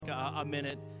a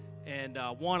minute. And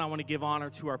one, I want to give honor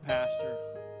to our pastor.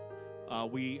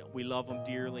 We love him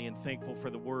dearly and thankful for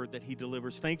the word that he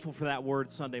delivers. Thankful for that word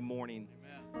Sunday morning.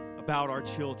 Amen. About our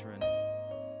children.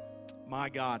 My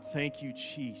God, thank you,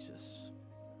 Jesus.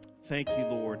 Thank you,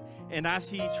 Lord. And as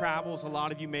he travels, a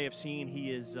lot of you may have seen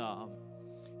he is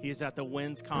at the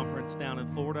WINS conference down in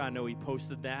Florida. I know he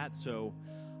posted that. So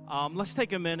let's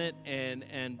take a minute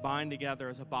and bind together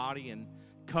as a body and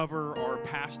cover our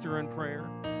pastor in prayer.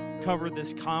 Cover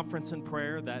this conference in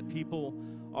prayer, that people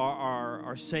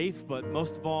are safe, but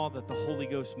most of all, that the Holy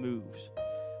Ghost moves.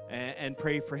 And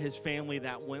pray for his family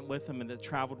that went with him and that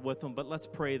traveled with him. But let's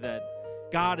pray that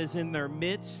God is in their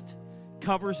midst,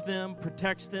 covers them,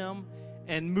 protects them,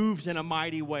 and moves in a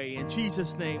mighty way. In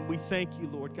Jesus' name, we thank you,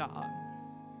 Lord God.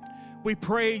 We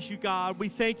praise you, God. We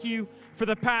thank you for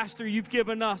the pastor you've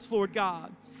given us, Lord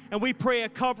God. And we pray a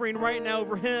covering right now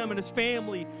over him and his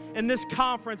family in this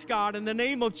conference, God, in the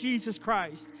name of Jesus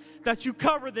Christ, that you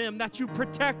cover them, that you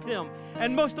protect them,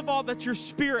 and most of all, that your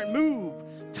spirit move,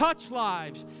 touch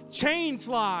lives, change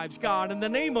lives, God, in the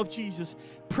name of Jesus.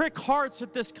 Prick hearts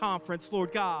at this conference,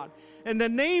 Lord God. In the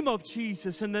name of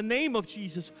Jesus,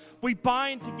 we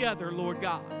bind together, Lord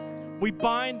God. We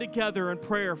bind together in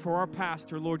prayer for our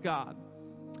pastor, Lord God.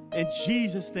 In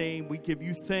Jesus' name, we give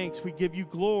you thanks. We give you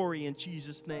glory in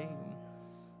Jesus' name.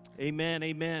 Amen,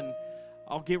 amen.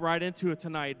 I'll get right into it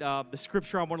tonight. The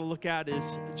scripture I want to look at is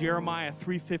Jeremiah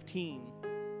 3:15.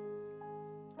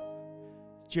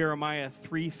 Jeremiah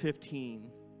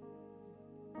 3:15.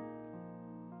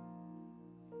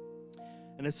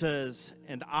 And it says,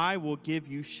 "And I will give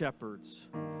you shepherds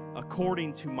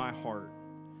according to my heart,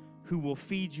 who will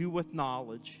feed you with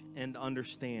knowledge and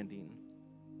understanding."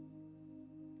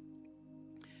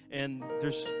 And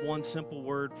there's one simple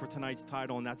word for tonight's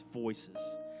title, and that's voices.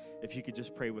 If you could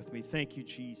just pray with me. Thank you,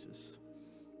 Jesus.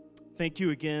 Thank you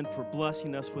again for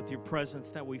blessing us with your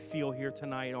presence that we feel here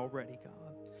tonight already,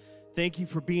 God. Thank you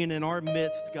for being in our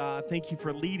midst, God. Thank you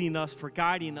for leading us, for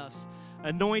guiding us.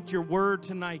 Anoint your word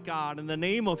tonight, God. In the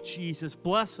name of Jesus,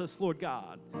 bless us, Lord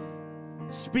God.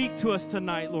 Speak to us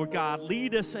tonight, Lord God.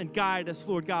 Lead us and guide us,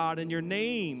 Lord God. In your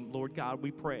name, Lord God, we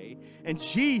pray. In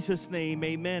Jesus' name,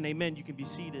 amen, amen. You can be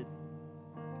seated.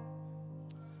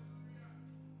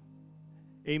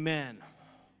 Amen.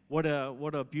 What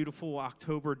a beautiful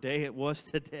October day it was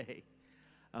today.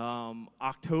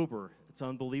 October. It's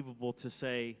unbelievable to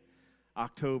say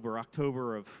October of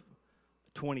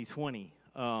 2020.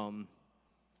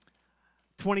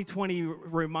 2020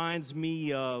 reminds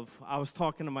me of, I was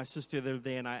talking to my sister the other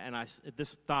day, and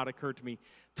this thought occurred to me.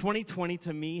 2020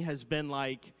 to me has been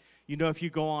like, if you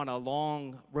go on a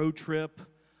long road trip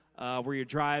where you're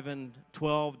driving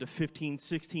 12 to 15,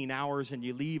 16 hours, and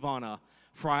you leave on a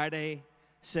Friday,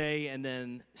 say, and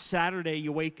then Saturday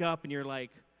you wake up and you're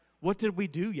like, what did we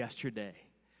do yesterday?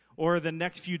 Or the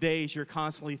next few days you're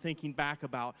constantly thinking back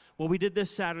about, well, we did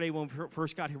this Saturday when we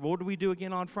first got here. What did we do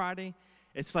again on Friday?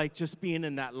 It's like just being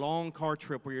in that long car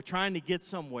trip where you're trying to get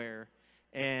somewhere,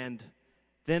 and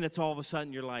then it's all of a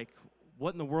sudden you're like,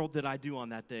 what in the world did I do on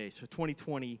that day? So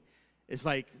 2020 is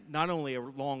like not only a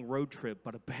long road trip,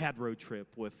 but a bad road trip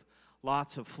with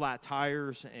lots of flat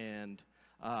tires and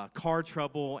car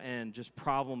trouble and just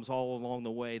problems all along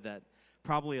the way that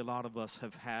probably a lot of us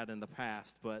have had in the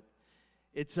past. But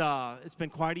it's been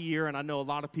quite a year, and I know a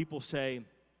lot of people say,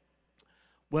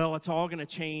 well, it's all going to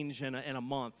change in a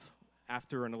month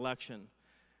after an election,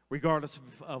 regardless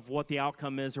of what the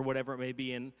outcome is or whatever it may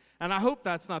be. And I hope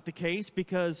that's not the case,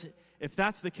 because if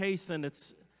that's the case, then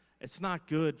it's not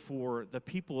good for the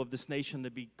people of this nation to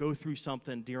go through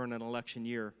something during an election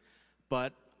year.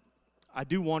 But I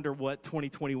do wonder what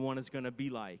 2021 is going to be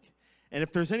like. And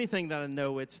if there's anything that I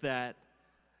know, it's that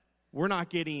we're not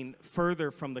getting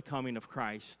further from the coming of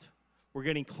Christ. We're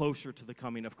getting closer to the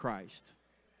coming of Christ.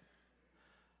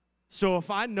 So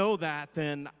if I know that,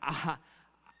 then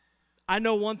I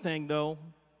know one thing, though.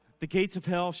 The gates of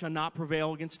hell shall not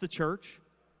prevail against the church.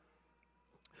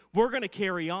 We're going to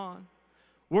carry on.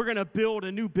 We're going to build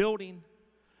a new building.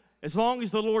 As long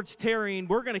as the Lord's tarrying,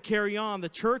 we're going to carry on. The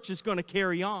church is going to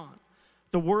carry on.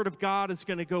 The word of God is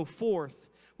going to go forth.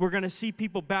 We're going to see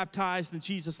people baptized in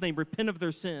Jesus' name, repent of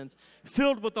their sins,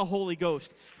 filled with the Holy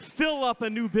Ghost, fill up a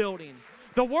new building.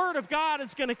 The word of God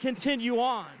is going to continue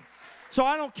on. So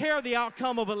I don't care the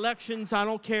outcome of elections. I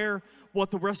don't care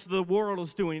what the rest of the world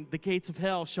is doing. The gates of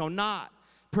hell shall not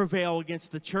prevail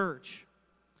against the church.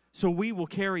 So we will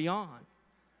carry on.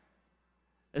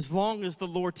 As long as the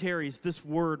Lord tarries, this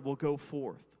word will go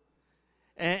forth.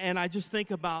 And I just think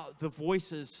about the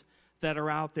voices that are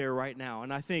out there right now.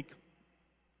 And I think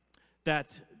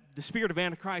that the spirit of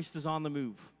Antichrist is on the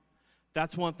move.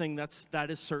 That's one thing that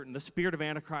is certain. The spirit of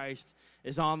Antichrist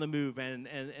is on the move,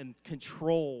 and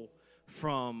control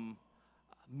from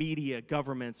media,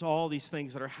 governments, all these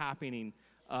things that are happening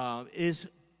is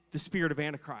the spirit of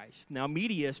Antichrist. Now,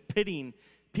 media is pitting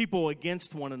people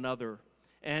against one another.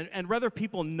 And whether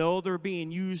people know they're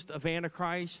being used of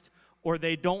Antichrist or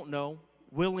they don't know,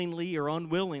 willingly or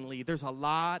unwillingly, there's a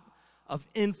lot of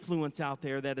influence out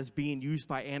there that is being used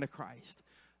by Antichrist,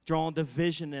 drawing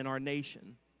division in our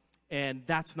nation. And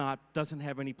doesn't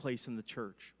have any place in the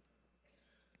church.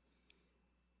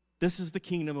 This is the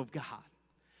kingdom of God.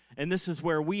 And this is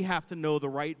where we have to know the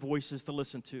right voices to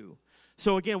listen to.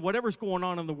 So again, whatever's going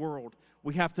on in the world,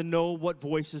 we have to know what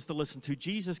voices to listen to.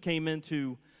 Jesus came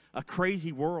into a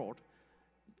crazy world.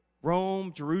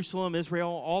 Rome, Jerusalem, Israel,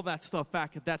 all that stuff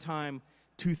back at that time,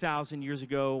 2,000 years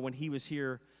ago when he was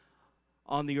here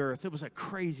on the earth. It was a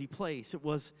crazy place.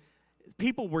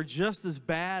 People were just as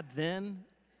bad then,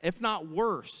 if not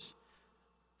worse.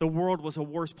 The world was a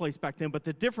worse place back then. But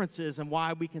the difference is, and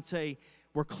why we can say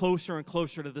we're closer and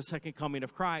closer to the second coming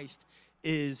of Christ,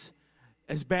 is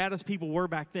as bad as people were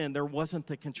back then, there wasn't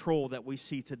the control that we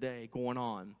see today going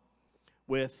on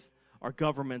with our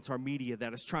governments, our media,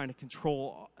 that is trying to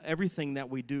control everything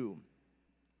that we do.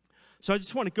 So I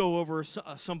just want to go over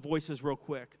some voices real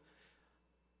quick.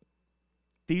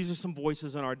 These are some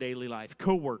voices in our daily life.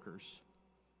 Coworkers,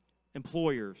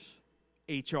 employers,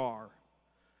 HR,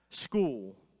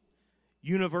 school,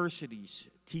 universities,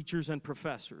 teachers and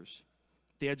professors,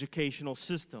 the educational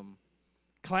system,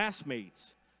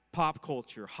 classmates, pop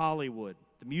culture, Hollywood,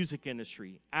 the music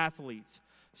industry, athletes,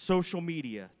 social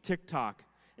media, TikTok,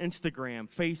 Instagram,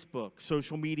 Facebook,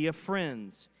 social media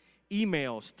friends,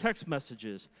 emails, text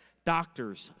messages,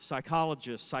 doctors,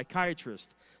 psychologists,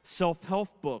 psychiatrists,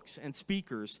 self-help books and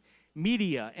speakers,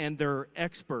 media and their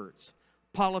experts,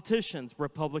 politicians,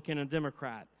 Republican and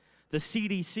Democrat, the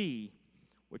CDC,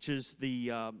 which is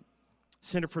the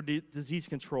Center for Disease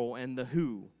Control, and the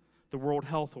WHO, the World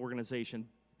Health Organization,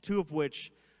 two of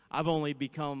which I've only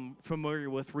become familiar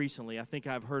with recently. I think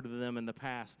I've heard of them in the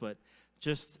past, but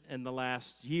just in the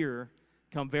last year,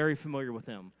 become very familiar with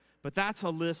them. But that's a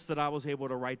list that I was able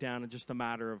to write down in just a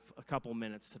matter of a couple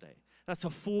minutes today. That's a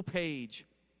full page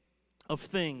of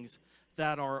things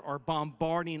that are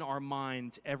bombarding our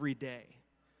minds every day.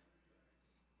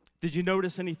 Did you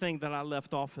notice anything that I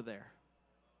left off of there?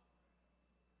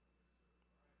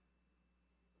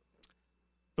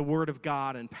 The Word of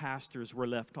God and pastors were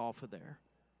left off of there.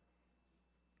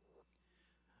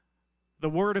 The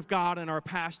Word of God and our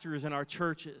pastors and our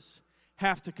churches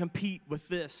have to compete with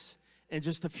this in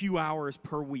just a few hours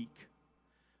per week.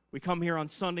 We come here on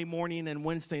Sunday morning and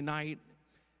Wednesday night,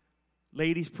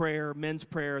 ladies' prayer, men's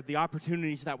prayer, the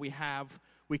opportunities that we have,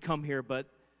 we come here, but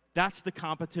that's the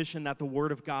competition that the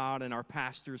Word of God and our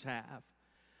pastors have.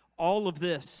 All of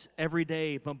this every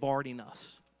day bombarding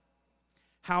us.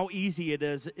 How easy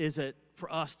is it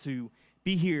for us to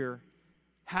be here,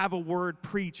 have a word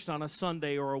preached on a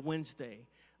Sunday or a Wednesday,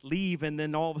 leave, and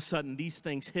then all of a sudden these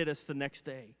things hit us the next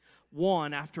day,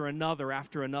 one after another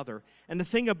after another. And the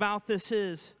thing about this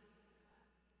is,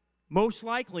 most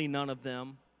likely none of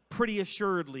them, pretty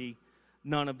assuredly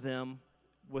none of them,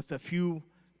 with a few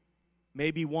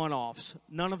maybe one-offs,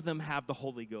 none of them have the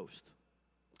Holy Ghost.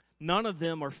 None of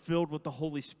them are filled with the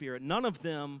Holy Spirit. None of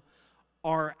them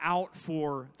are out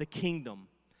for the kingdom.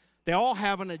 They all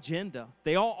have an agenda.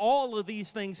 All of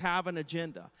these things have an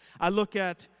agenda. I look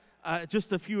at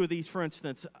just a few of these, for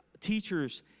instance,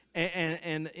 teachers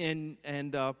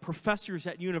and professors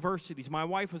at universities. My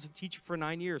wife was a teacher for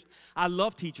 9 years. I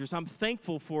love teachers. I'm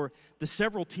thankful for the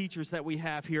several teachers that we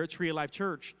have here at Tree of Life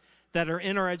Church that are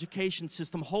in our education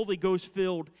system, Holy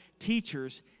Ghost-filled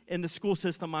teachers in the school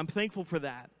system. I'm thankful for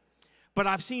that. But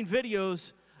I've seen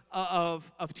videos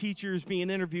of teachers being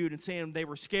interviewed and saying they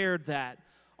were scared that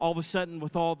all of a sudden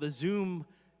with all the Zoom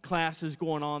classes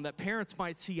going on that parents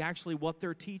might see actually what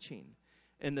they're teaching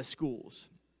in the schools.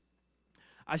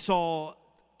 I saw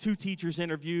two teachers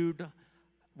interviewed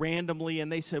randomly,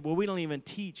 and they said, well, we don't even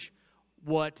teach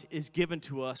what is given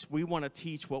to us. We want to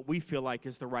teach what we feel like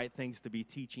is the right things to be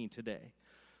teaching today.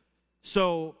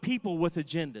 So people with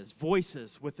agendas,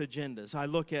 voices with agendas. I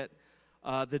look at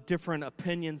the different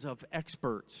opinions of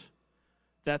experts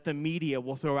that the media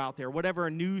will throw out there. Whatever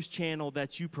news channel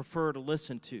that you prefer to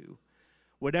listen to,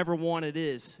 whatever one it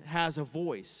is, has a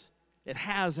voice. It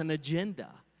has an agenda.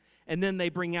 And then they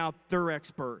bring out their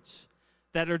experts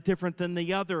that are different than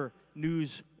the other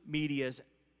news media's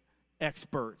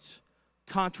experts,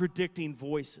 contradicting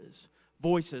voices,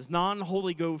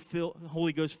 non-Holy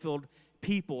Ghost filled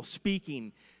people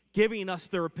speaking, giving us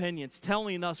their opinions,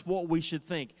 telling us what we should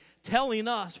think, telling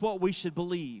us what we should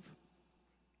believe.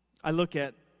 I look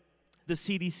at the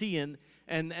CDC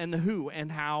and the WHO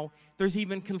and how there's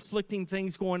even conflicting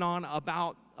things going on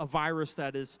about a virus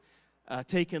that is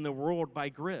taking the world by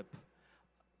grip.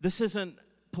 This isn't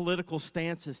political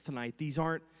stances tonight. These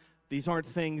aren't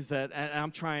things that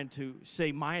I'm trying to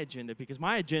say my agenda, because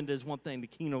my agenda is one thing: the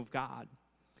kingdom of God,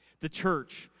 the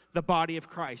church, the body of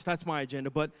Christ. That's my agenda.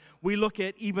 But we look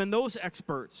at even those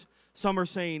experts. Some are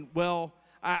saying, well,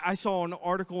 I saw an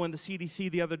article in the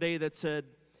CDC the other day that said,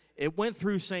 it went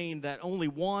through saying that only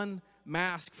one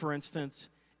mask, for instance,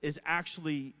 is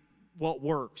actually what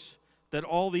works, that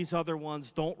all these other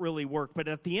ones don't really work. But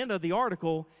at the end of the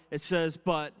article, it says,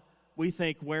 but we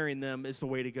think wearing them is the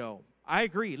way to go. I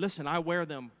agree. Listen, I wear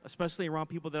them, especially around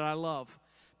people that I love,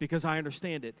 because I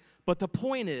understand it. But the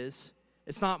point is,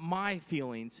 it's not my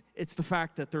feelings. It's the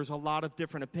fact that there's a lot of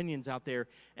different opinions out there,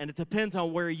 and it depends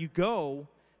on where you go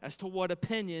as to what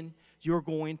opinion you're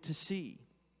going to see.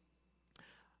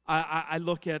 I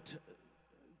look at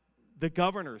the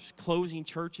governors closing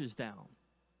churches down.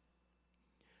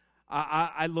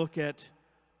 I look at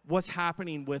what's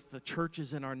happening with the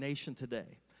churches in our nation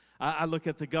today. I look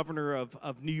at the governor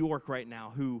of New York right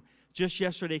now, who just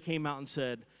yesterday came out and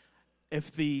said,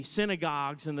 if the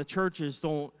synagogues and the churches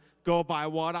don't go by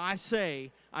what I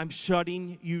say, I'm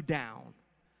shutting you down.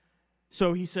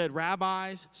 So he said,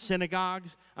 rabbis,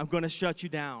 synagogues, I'm going to shut you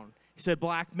down. He said,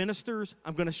 black ministers,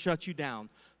 I'm going to shut you down.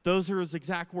 Those are his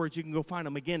exact words. You can go find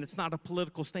them. Again, it's not a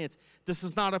political stance. This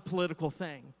is not a political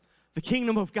thing. The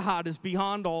kingdom of God is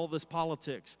beyond all this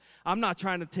politics. I'm not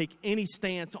trying to take any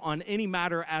stance on any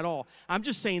matter at all. I'm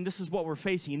just saying this is what we're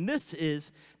facing. This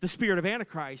is the spirit of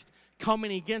Antichrist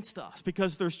coming against us,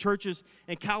 because there's churches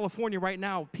in California right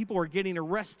now, people are getting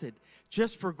arrested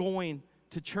just for going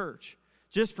to church,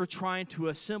 just for trying to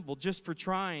assemble, just for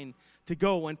trying to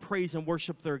go and praise and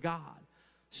worship their God.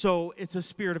 So it's a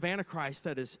spirit of Antichrist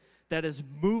that is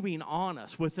moving on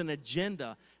us with an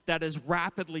agenda that is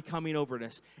rapidly coming over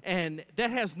us. And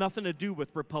that has nothing to do with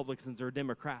Republicans or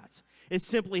Democrats. It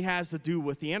simply has to do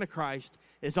with the Antichrist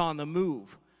is on the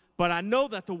move. But I know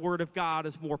that the Word of God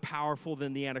is more powerful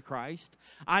than the Antichrist.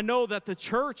 I know that the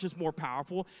church is more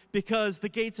powerful, because the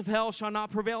gates of hell shall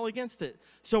not prevail against it.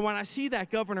 So when I see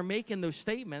that governor making those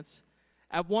statements,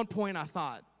 at one point I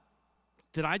thought,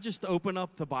 did I just open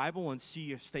up the Bible and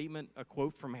see a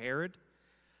quote from Herod?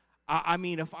 I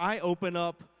mean, if I open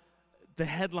up the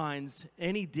headlines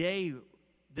any day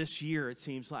this year, it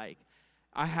seems like,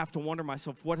 I have to wonder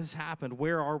myself, what has happened?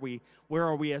 Where are we? Where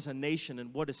are we as a nation,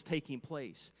 and what is taking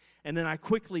place? And then I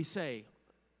quickly say,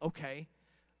 okay,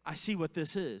 I see what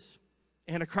this is.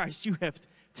 Antichrist, you have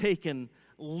taken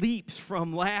leaps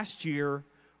from last year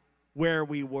where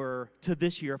we were to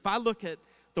this year. If I look at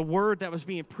the word that was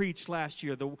being preached last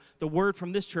year, the word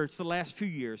from this church the last few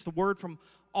years, the word from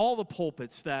all the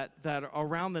pulpits that are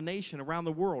around the nation, around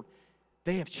the world,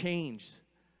 they have changed.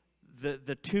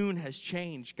 The tune has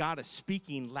changed. God is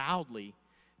speaking loudly.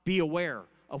 Be aware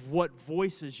of what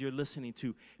voices you're listening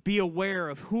to. Be aware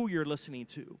of who you're listening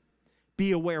to.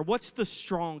 Be aware. What's the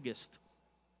strongest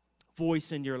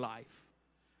voice in your life?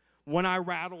 When I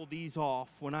rattle these off,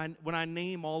 when I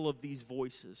name all of these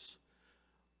voices,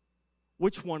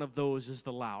 which one of those is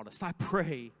the loudest? I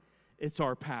pray it's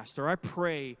our pastor. I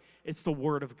pray it's the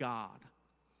Word of God.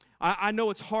 I know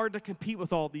it's hard to compete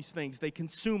with all these things. They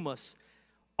consume us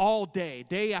all day.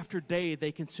 Day after day,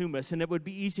 they consume us. And it would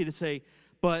be easy to say,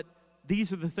 but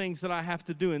these are the things that I have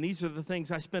to do, and these are the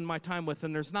things I spend my time with.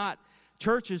 And there's not,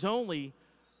 church is only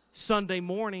Sunday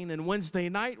morning and Wednesday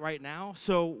night right now.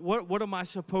 So what am I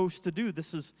supposed to do?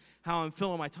 This is how I'm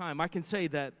filling my time. I can say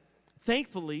that,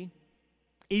 thankfully,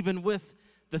 even with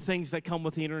the things that come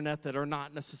with the internet that are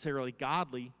not necessarily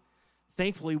godly,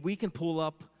 thankfully, we can pull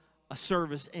up a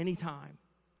service anytime.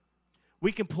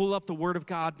 We can pull up the Word of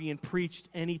God being preached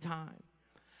anytime.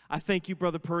 I thank you,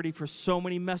 Brother Purdy, for so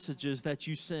many messages that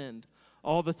you send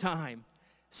all the time.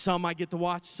 Some I get to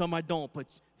watch, some I don't, but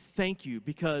thank you,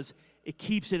 because it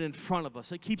keeps it in front of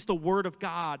us. It keeps the Word of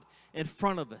God in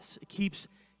front of us. It keeps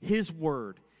His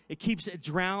Word. It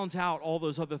drowns out all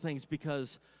those other things,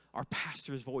 because our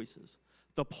pastors' voices,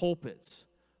 the pulpits,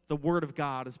 the Word of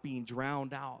God is being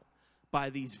drowned out by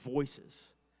these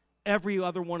voices. Every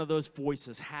other one of those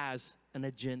voices has an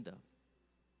agenda,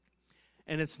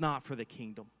 and it's not for the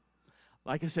kingdom.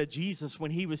 Like I said, Jesus,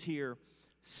 when He was here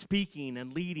speaking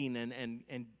and leading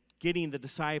and getting the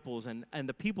disciples and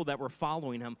the people that were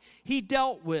following Him, He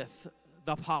dealt with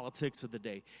the politics of the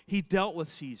day. He dealt with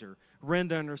Caesar.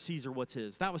 Render unto Caesar what's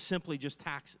his. That was simply just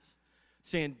taxes,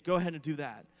 saying, go ahead and do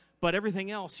that. But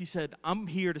everything else, he said, I'm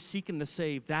here to seek and to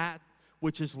save that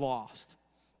which is lost.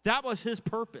 That was his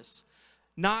purpose.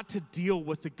 Not to deal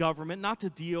with the government, not to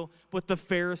deal with the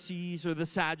Pharisees or the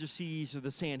Sadducees or the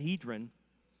Sanhedrin.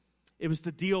 It was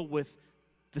to deal with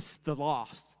the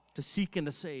lost, to seek and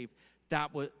to save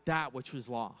that which was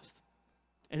lost.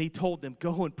 And he told them,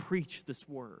 go and preach this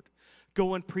word.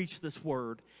 Go and preach this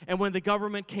word. And when the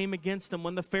government came against them,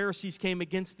 when the Pharisees came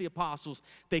against the apostles,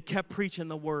 they kept preaching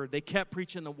the word. They kept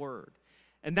preaching the word.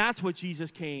 And that's what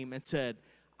Jesus came and said,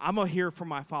 I'm here for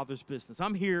my Father's business.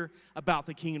 I'm here about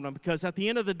the kingdom, because at the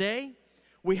end of the day,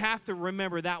 we have to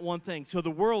remember that one thing. So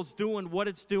the world's doing what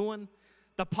it's doing.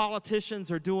 The politicians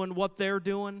are doing what they're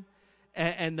doing.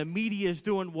 And the media is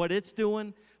doing what it's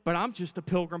doing. But I'm just a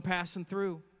pilgrim passing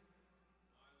through.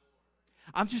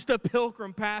 I'm just a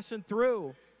pilgrim passing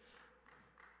through.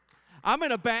 I'm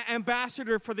an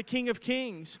ambassador for the King of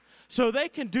Kings. So they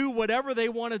can do whatever they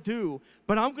want to do.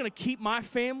 But I'm going to keep my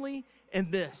family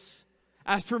in this.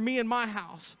 As for me and my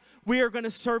house, we are going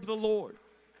to serve the Lord.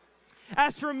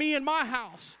 As for me and my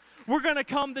house, we're going to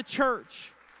come to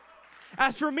church.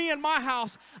 As for me and my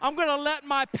house, I'm going to let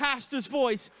my pastor's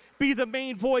voice be the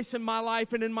main voice in my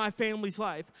life and in my family's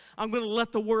life. I'm going to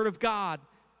let the Word of God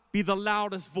be the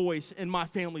loudest voice in my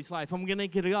family's life. I'm going to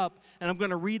get up and I'm going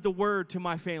to read the Word to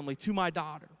my family, to my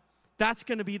daughter. That's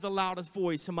going to be the loudest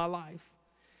voice in my life.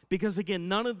 Because again,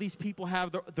 none of these people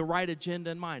have the right agenda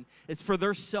in mind. It's for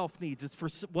their self-needs. It's for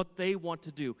what they want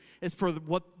to do. It's for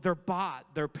what they're bought,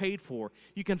 they're paid for.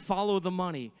 You can follow the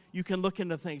money. You can look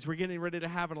into things. We're getting ready to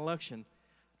have an election.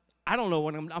 I don't know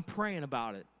what I'm praying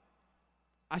about it.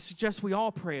 I suggest we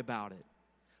all pray about it.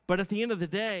 But at the end of the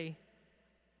day,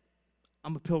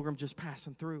 I'm a pilgrim just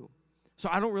passing through. So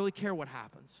I don't really care what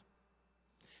happens.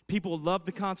 People love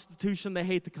the Constitution. They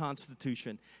hate the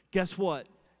Constitution. Guess what?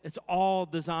 It's all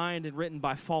designed and written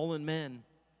by fallen men.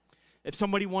 If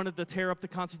somebody wanted to tear up the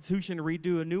Constitution and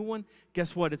redo a new one,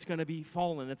 guess what? It's going to be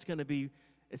fallen. It's going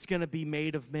to be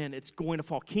made of men. It's going to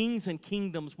fall. Kings and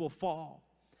kingdoms will fall.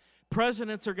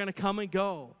 Presidents are going to come and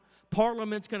go.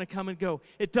 Parliament's going to come and go.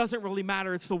 It doesn't really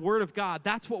matter. It's the Word of God.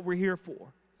 That's what we're here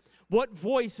for. What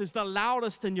voice is the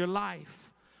loudest in your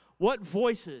life? What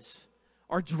voices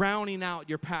are drowning out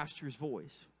your pastor's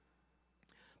voice?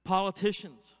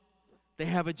 Politicians. They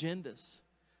have agendas.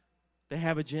 They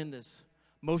have agendas,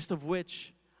 most of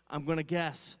which, I'm going to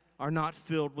guess, are not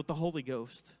filled with the Holy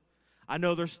Ghost. I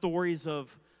know there's stories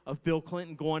of Bill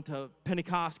Clinton going to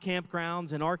Pentecost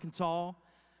campgrounds in Arkansas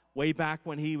way back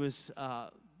when he was,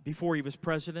 before he was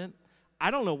president.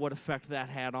 I don't know what effect that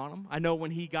had on him. I know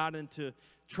when he got into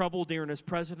trouble during his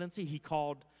presidency, he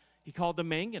called the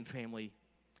Mangan family,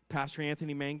 Pastor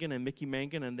Anthony Mangan and Mickey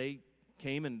Mangan, and they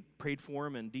came and prayed for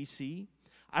him in D.C.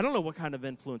 I don't know what kind of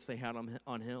influence they had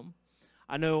on him.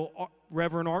 I know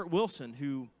Reverend Art Wilson,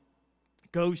 who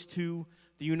goes to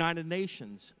the United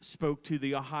Nations, spoke to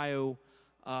the Ohio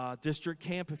district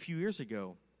camp a few years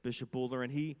ago, Bishop Buller,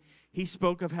 and he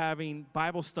spoke of having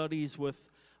Bible studies with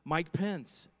Mike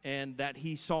Pence, and that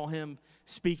he saw him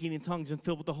speaking in tongues and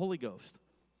filled with the Holy Ghost.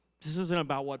 This isn't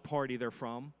about what party they're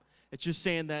from. It's just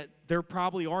saying that there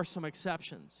probably are some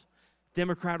exceptions,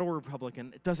 Democrat or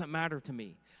Republican. It doesn't matter to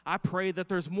me. I pray that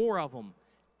there's more of them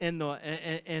in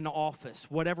office,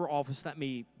 whatever office that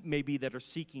may be, that are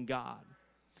seeking God,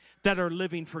 that are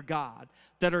living for God,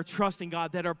 that are trusting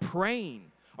God, that are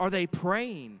praying. Are they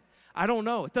praying? I don't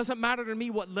know. It doesn't matter to me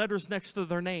what letter's next to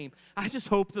their name. I just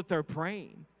hope that they're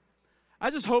praying. I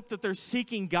just hope that they're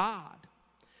seeking God,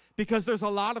 because there's a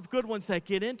lot of good ones that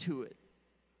get into it.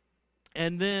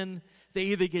 And then they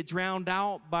either get drowned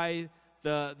out by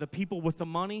the people with the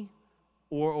money,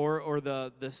 or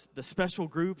the special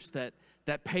groups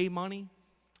that pay money,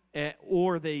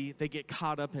 or they get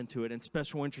caught up into it, and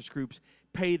special interest groups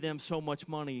pay them so much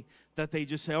money that they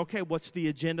just say, okay, what's the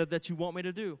agenda that you want me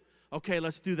to do? Okay,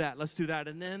 let's do that.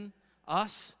 And then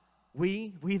us,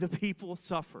 we the people,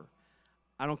 suffer.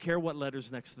 I don't care what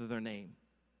letter's next to their name.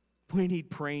 We need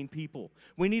praying people.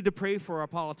 We need to pray for our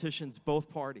politicians, both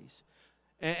parties.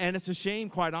 And it's a shame,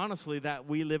 quite honestly, that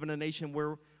we live in a nation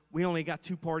where we only got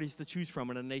two parties to choose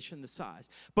from in a nation this size.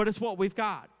 But it's what we've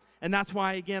got. And that's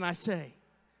why, again, I say,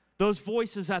 those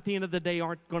voices at the end of the day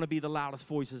aren't going to be the loudest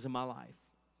voices in my life.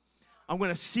 I'm going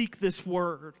to seek this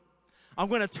word. I'm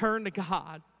going to turn to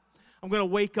God. I'm going to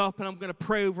wake up and I'm going to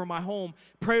pray over my home,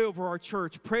 pray over our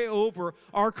church, pray over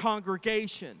our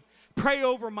congregation, pray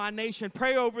over my nation,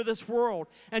 pray over this world.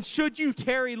 And should you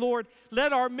tarry, Lord,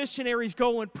 let our missionaries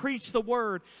go and preach the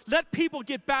word. Let people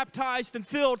get baptized and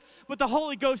filled with the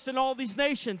Holy Ghost in all these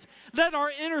nations. Let our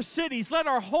inner cities, let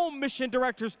our home mission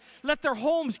directors, let their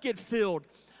homes get filled.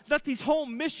 Let these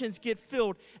home missions get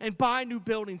filled and buy new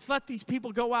buildings. Let these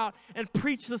people go out and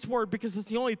preach this word because it's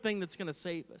the only thing that's going to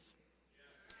save us.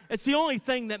 It's the only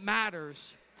thing that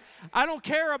matters. I don't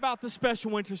care about the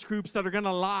special interest groups that are going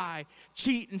to lie,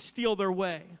 cheat, and steal their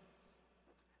way.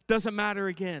 Doesn't matter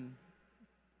again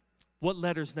what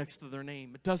letter's next to their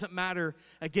name. It doesn't matter,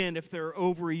 again, if they're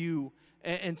over you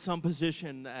in some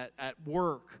position at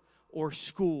work or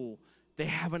school. They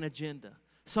have an agenda.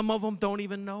 Some of them don't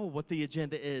even know what the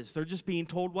agenda is. They're just being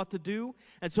told what to do,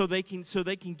 and so they can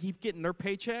keep getting their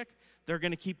paycheck. They're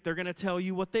going to tell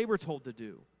you what they were told to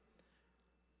do.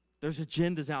 There's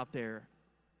agendas out there,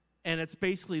 and it's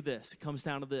basically this. It comes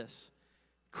down to this: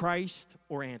 Christ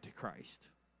or Antichrist.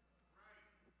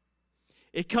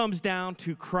 It comes down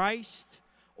to Christ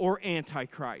or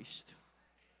Antichrist.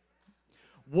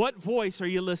 What voice are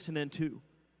you listening to?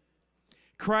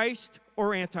 Christ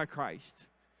or Antichrist?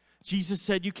 Jesus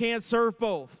said you can't serve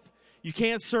both. You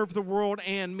can't serve the world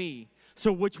and me.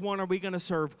 So which one are we going to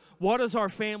serve? What is our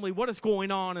family? What is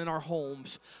going on in our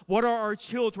homes? What are our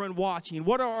children watching?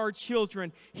 What are our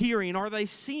children hearing? Are they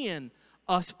seeing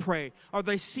us pray? Are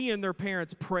they seeing their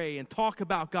parents pray and talk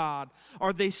about God?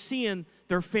 Are they seeing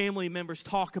their family members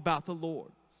talk about the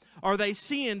Lord? Are they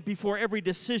seeing before every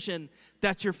decision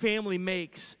that your family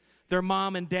makes, their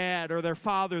mom and dad or their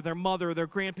father, their mother, their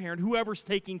grandparent, whoever's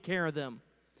taking care of them,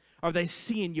 are they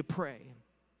seeing you pray?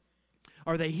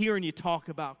 Are they hearing you talk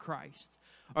about Christ?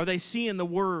 Are they seeing the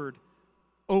Word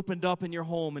opened up in your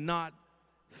home and not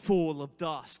full of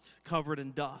dust, covered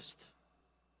in dust?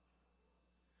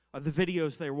 Are the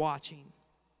videos they're watching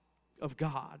of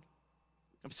God?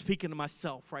 I'm speaking to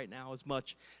myself right now as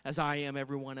much as I am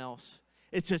everyone else.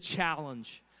 It's a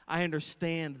challenge. I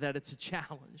understand that it's a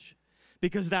challenge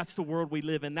because that's the world we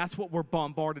live in. That's what we're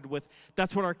bombarded with.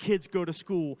 That's what our kids go to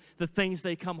school, the things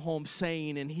they come home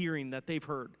saying and hearing that they've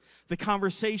heard, the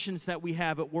conversations that we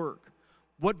have at work.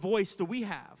 What voice do we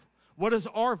have? What is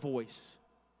our voice?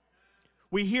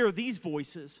 We hear these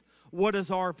voices. What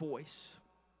is our voice?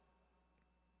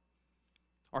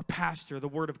 Our pastor, the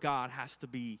Word of God, has to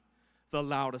be the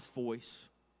loudest voice.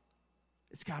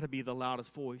 It's got to be the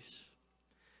loudest voice.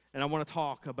 And I want to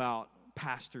talk about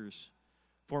pastors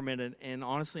for a minute. And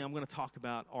honestly, I'm going to talk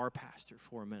about our pastor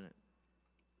for a minute.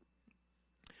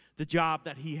 The job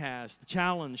that he has, the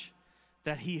challenge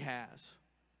that he has.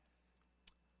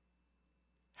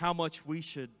 How much we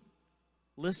should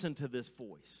listen to this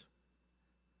voice.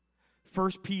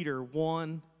 1 Peter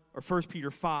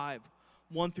 5,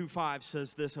 1 through 5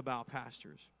 says this about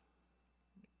pastors.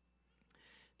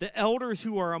 The elders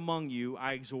who are among you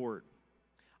I exhort,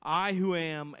 I who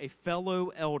am a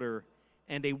fellow elder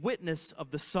and a witness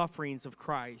of the sufferings of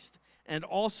Christ, and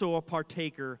also a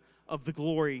partaker of the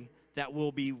glory that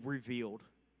will be revealed.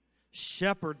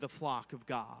 Shepherd the flock of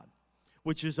God,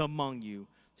 which is among you,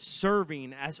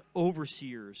 serving as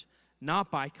overseers,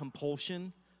 not by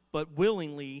compulsion, but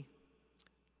willingly,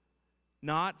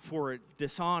 not for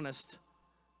dishonest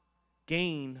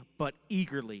gain, but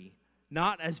eagerly,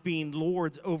 not as being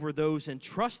lords over those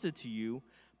entrusted to you,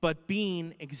 but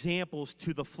being examples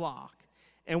to the flock.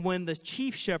 And when the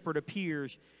chief shepherd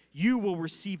appears, you will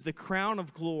receive the crown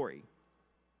of glory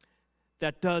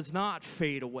that does not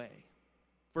fade away.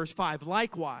 Verse 5,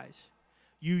 likewise,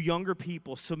 you younger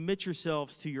people, submit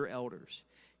yourselves to your elders.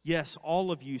 Yes,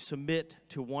 all of you submit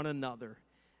to one another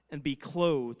and be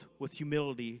clothed with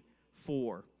humility,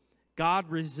 for God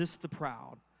resists the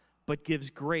proud, but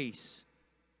gives grace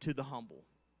to the humble.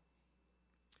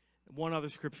 One other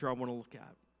scripture I want to look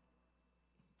at.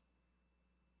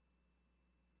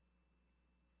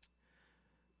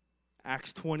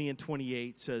 Acts 20 and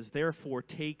 28 says, therefore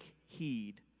take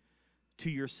heed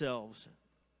to yourselves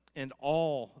and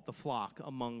all the flock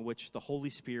among which the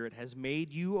Holy Spirit has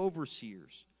made you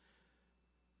overseers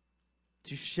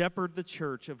to shepherd the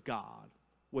church of God,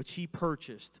 which he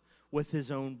purchased with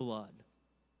his own blood.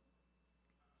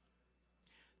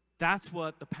 That's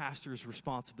what the pastor's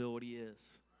responsibility is.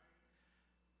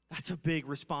 That's a big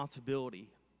responsibility.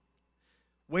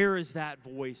 Where is that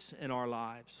voice in our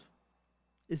lives?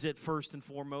 Is it first and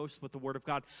foremost with the Word of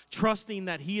God? Trusting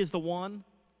that he is the one.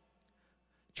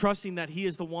 Trusting that he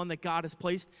is the one that God has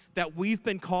placed, that we've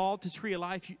been called to Tree of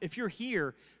Life. If you're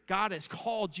here, God has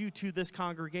called you to this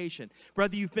congregation.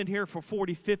 Whether you've been here for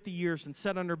 40, 50 years and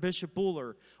sat under Bishop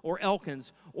Buller or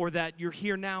Elkins, or that you're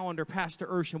here now under Pastor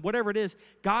Urshan, whatever it is,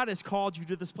 God has called you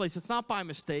to this place. It's not by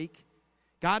mistake.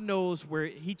 God knows where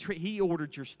he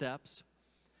ordered your steps.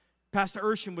 Pastor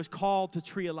Urshan was called to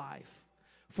Tree of Life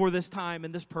for this time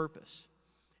and this purpose.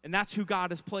 And that's who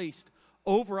God has placed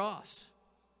over us.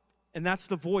 And that's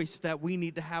the voice that we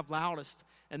need to have loudest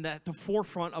and at the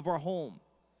forefront of our home.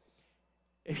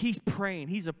 If he's praying,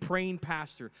 he's a praying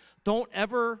pastor. Don't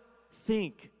ever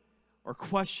think or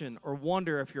question or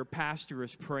wonder if your pastor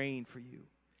is praying for you.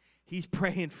 He's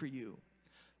praying for you.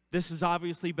 This has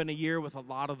obviously been a year with a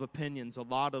lot of opinions, a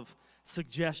lot of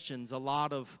suggestions, a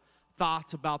lot of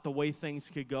thoughts about the way things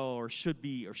could go or should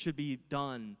be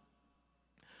done.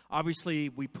 Obviously,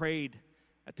 we prayed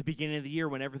at the beginning of the year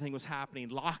when everything was happening.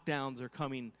 Lockdowns are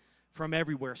coming from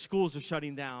everywhere. Schools are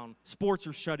shutting down. Sports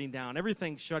are shutting down.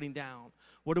 Everything's shutting down.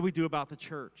 What do we do about the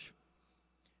church?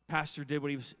 Pastor did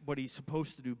what he's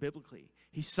supposed to do biblically.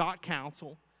 He sought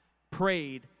counsel,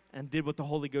 prayed, and did what the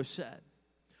Holy Ghost said.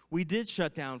 We did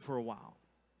shut down for a while.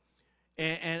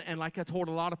 And like I told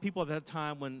a lot of people at that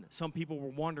time when some people were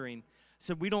wondering, I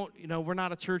said, we're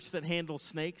not a church that handles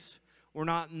snakes. We're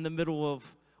not in the middle of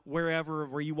wherever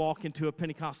where you walk into a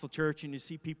Pentecostal church and you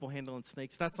see people handling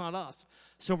snakes. That's not us.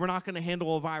 So we're not going to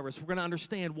handle a virus. We're going to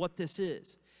understand what this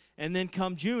is. And then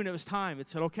come June, it was time. It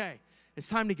said, okay, it's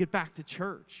time to get back to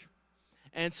church.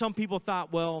 And some people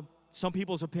thought, well, some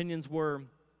people's opinions were,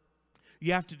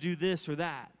 you have to do this or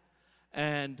that.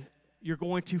 And you're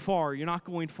going too far. You're not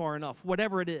going far enough.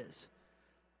 Whatever it is.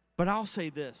 But I'll say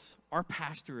this. Our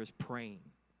pastor is praying.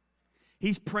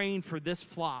 He's praying for this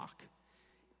flock.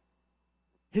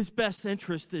 His best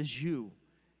interest is you.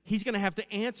 He's going to have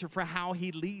to answer for how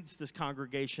he leads this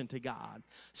congregation to God.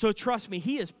 So trust me,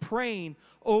 he is praying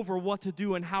over what to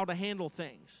do and how to handle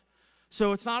things.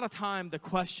 So it's not a time to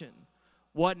question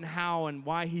what and how and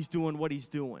why he's doing what he's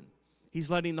doing. He's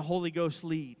letting the Holy Ghost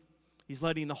lead. He's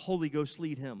letting the Holy Ghost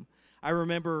lead him. I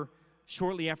remember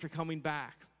shortly after coming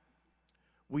back,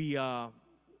 we're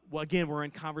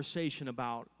in conversation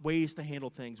about ways to handle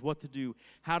things, what to do,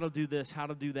 how to do this, how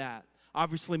to do that.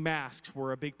 Obviously, masks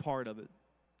were a big part of it.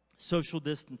 Social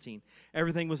distancing,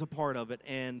 everything was a part of it.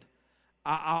 And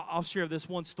I'll share this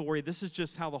one story. This is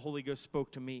just how the Holy Ghost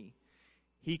spoke to me.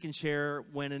 He can share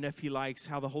when and if he likes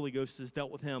how the Holy Ghost has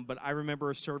dealt with him. But I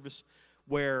remember a service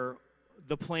where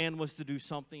the plan was to do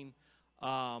something,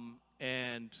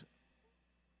 and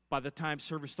by the time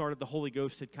service started, the Holy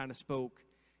Ghost had kind of spoke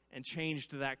and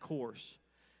changed that course.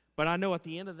 But I know at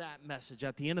the end of that message,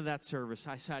 at the end of that service,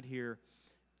 I sat here,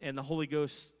 and the Holy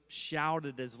Ghost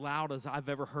shouted as loud as I've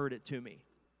ever heard it to me.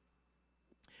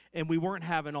 And we weren't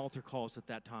having altar calls at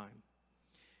that time.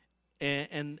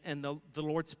 And the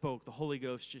Lord spoke. The Holy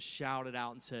Ghost just shouted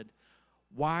out and said,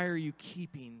 why are you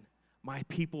keeping my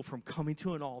people from coming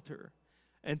to an altar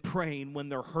and praying when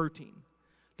they're hurting?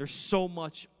 There's so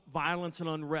much violence and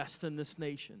unrest in this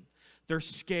nation. They're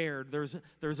scared.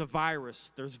 There's a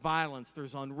virus. There's violence.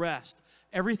 There's unrest.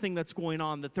 Everything that's going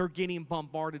on that they're getting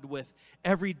bombarded with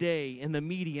every day in the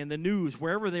media, in the news,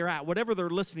 wherever they're at, whatever they're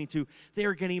listening to, they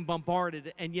are getting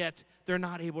bombarded, and yet they're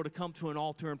not able to come to an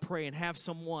altar and pray and have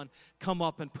someone come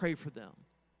up and pray for them.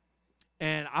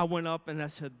 And I went up and I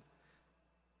said,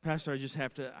 Pastor,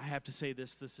 I have to say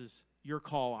this. This is your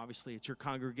call, obviously. It's your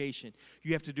congregation.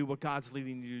 You have to do what God's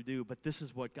leading you to do, but this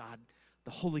is what God,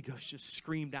 the Holy Ghost just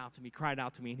screamed out to me, cried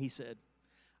out to me, and he said,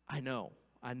 I know.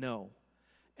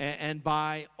 And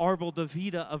by Arbel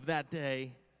Davida of that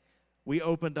day, we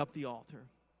opened up the altar.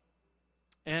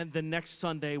 And the next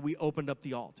Sunday, we opened up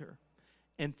the altar.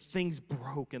 And things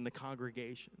broke in the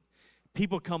congregation.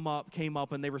 People came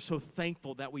up, and they were so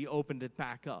thankful that we opened it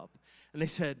back up. And they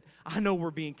said, I know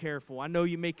we're being careful. I know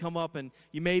you may come up, and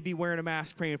you may be wearing a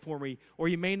mask praying for me, or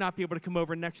you may not be able to come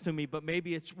over next to me, but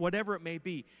maybe it's whatever it may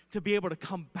be, to be able to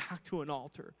come back to an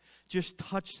altar. Just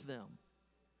touch them.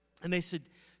 And they said,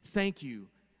 thank you.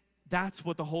 That's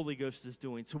what the Holy Ghost is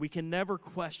doing. So we can never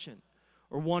question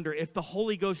or wonder if the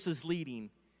Holy Ghost is leading.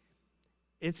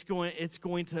 It's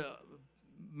going to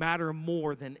matter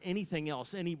more than anything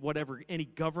else. Whatever any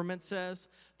government says,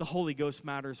 the Holy Ghost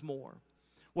matters more.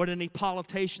 What any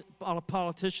politician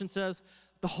says,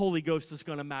 the Holy Ghost is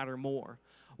going to matter more.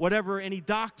 Whatever any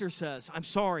doctor says, I'm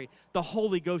sorry, the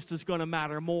Holy Ghost is going to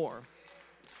matter more.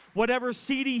 Whatever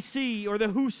CDC or the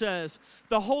WHO says,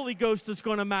 the Holy Ghost is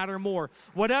going to matter more.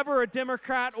 Whatever a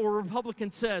Democrat or Republican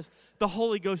says, the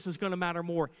Holy Ghost is going to matter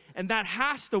more. And that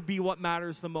has to be what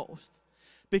matters the most.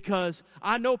 Because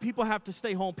I know people have to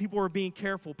stay home. People are being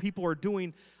careful. People are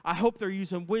doing, I hope they're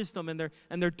using wisdom and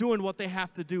they're doing what they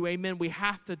have to do. Amen. We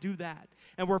have to do that.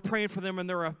 And we're praying for them, and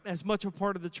they're as much a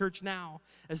part of the church now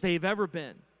as they've ever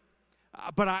been.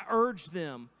 But I urge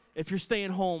them, if you're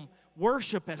staying home,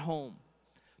 worship at home.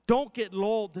 Don't get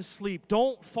lulled to sleep.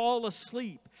 Don't fall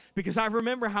asleep. Because I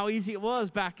remember how easy it was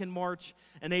back in March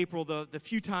and April, the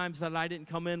few times that I didn't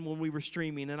come in when we were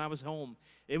streaming and I was home.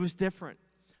 It was different.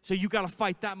 So you got to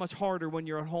fight that much harder when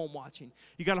you're at home watching.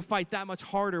 You got to fight that much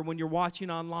harder when you're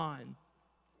watching online.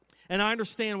 And I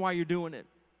understand why you're doing it.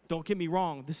 Don't get me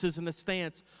wrong. This isn't a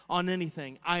stance on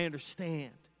anything. I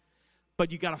understand. But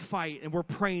you got to fight, and we're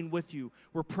praying with you.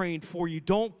 We're praying for you.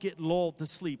 Don't get lulled to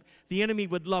sleep. The enemy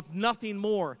would love nothing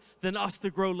more than us to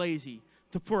grow lazy,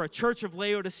 for a church of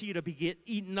Laodicea to get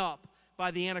eaten up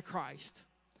by the Antichrist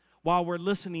while we're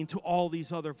listening to all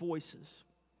these other voices.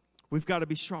 We've got to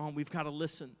be strong. We've got to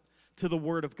listen to the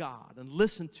Word of God and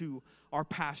listen to our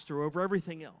pastor over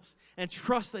everything else and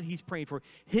trust that he's praying for.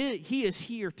 He is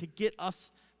here to get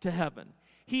us to heaven.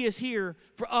 He is here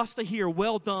for us to hear,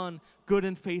 well done, good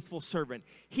and faithful servant.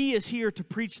 He is here to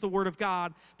preach the Word of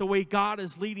God the way God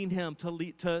is leading him to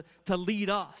lead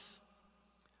us.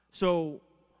 So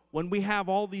when we have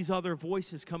all these other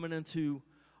voices coming into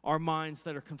our minds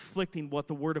that are conflicting what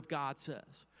the Word of God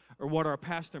says or what our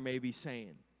pastor may be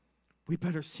saying, we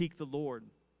better seek the Lord.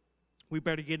 We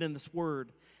better get in this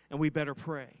Word, and we better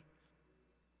pray.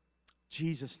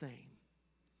 Jesus' name.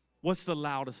 What's the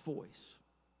loudest voice?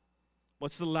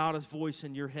 What's the loudest voice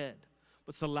in your head?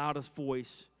 What's the loudest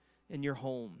voice in your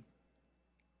home?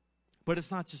 But it's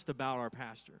not just about our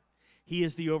pastor. He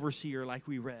is the overseer, like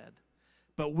we read.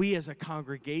 But we as a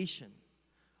congregation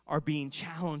are being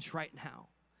challenged right now.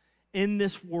 In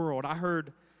this world, I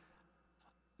heard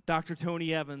Dr.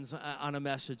 Tony Evans on a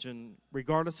message, and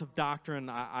regardless of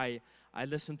doctrine, I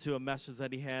listened to a message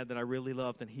that he had that I really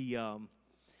loved, and he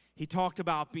talked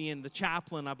about being the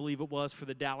chaplain, I believe it was, for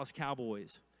the Dallas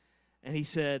Cowboys. And he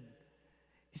said,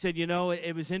 you know,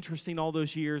 it was interesting all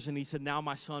those years, and he said, now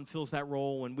my son fills that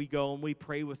role, and we go and we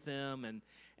pray with them,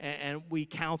 and we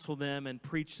counsel them and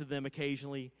preach to them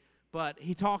occasionally. But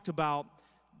he talked about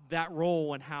that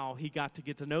role and how he got to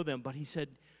get to know them. But he said,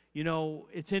 you know,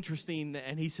 it's interesting,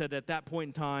 and he said at that point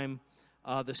in time,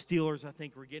 the Steelers, I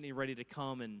think, were getting ready to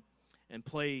come and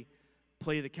play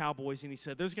the Cowboys, and he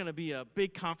said, there's going to be a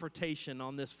big confrontation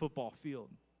on this football field.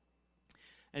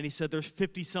 And he said there's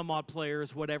 50-some-odd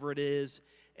players, whatever it is,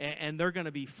 and they're going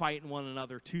to be fighting one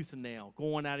another tooth and nail,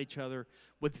 going at each other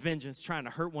with vengeance, trying to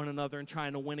hurt one another and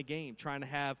trying to win a game, trying to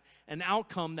have an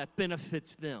outcome that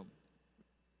benefits them,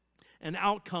 an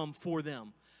outcome for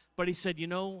them. But he said, you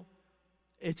know,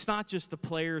 it's not just the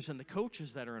players and the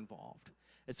coaches that are involved.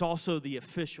 It's also the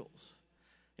officials.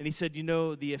 And he said, you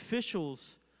know, the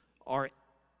officials are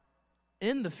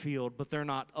in the field, but they're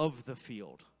not of the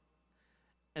field.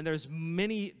 And there's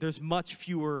much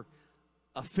fewer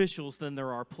officials than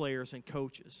there are players and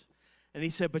coaches. And he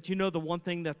said, but you know, the one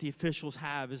thing that the officials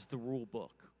have is the rule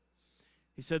book.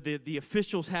 He said the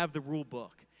officials have the rule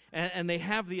book, and they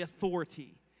have the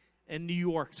authority in New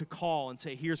York to call and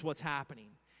say, here's what's happening.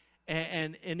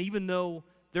 And even though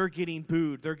they're getting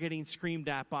booed, they're getting screamed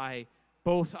at by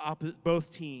both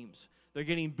teams, they're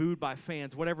getting booed by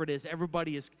fans, whatever it is,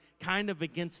 everybody is kind of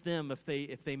against them if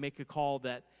they make a call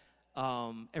that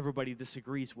everybody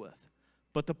disagrees with.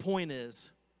 But the point is,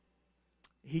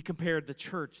 he compared the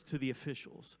church to the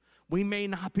officials. We may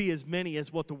not be as many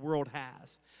as what the world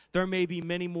has. There may be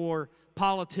many more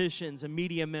politicians and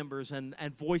media members and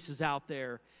voices out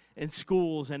there in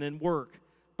schools and in work,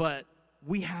 but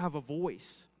we have a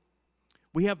voice.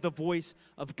 We have the voice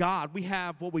of God. We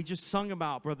have what we just sung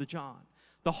about, Brother John,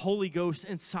 the Holy Ghost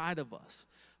inside of us.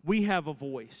 We have a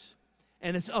voice,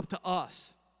 and it's up to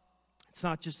us. It's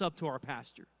not just up to our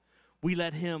pastor. We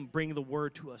let him bring the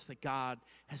word to us that God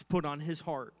has put on his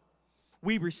heart.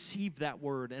 We receive that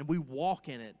word and we walk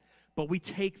in it, but we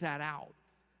take that out.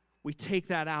 We take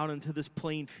that out into this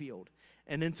playing field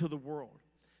and into the world,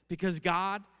 because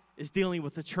God is dealing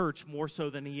with the church more so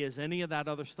than he is any of that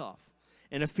other stuff.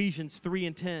 In Ephesians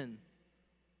 3:10,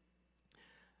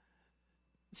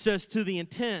 it says, to the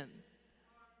intent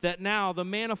that now the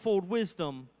manifold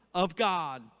wisdom of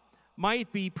God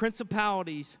might be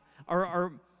principalities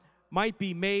or might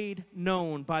be made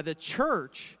known by the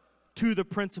church to the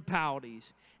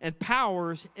principalities and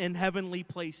powers in heavenly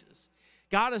places.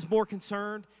 God is more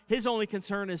concerned. His only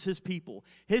concern is his people.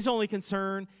 His only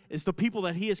concern is the people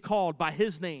that he has called by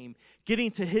his name,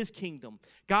 getting to his kingdom.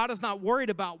 God is not worried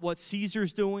about what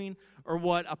Caesar's doing or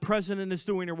what a president is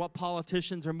doing or what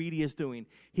politicians or media is doing.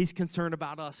 He's concerned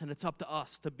about us, and it's up to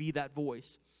us to be that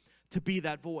voice,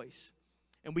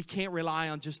 And we can't rely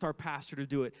on just our pastor to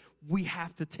do it. We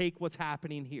have to take what's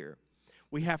happening here.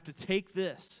 We have to take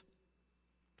this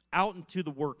out into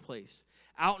the workplace,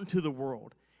 out into the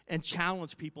world, and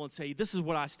challenge people and say, this is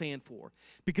what I stand for.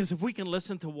 Because if we can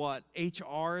listen to what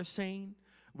HR is saying,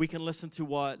 we can listen to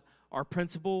what our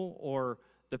principal or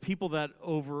the people that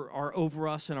are over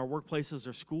us in our workplaces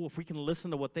or school, if we can listen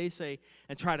to what they say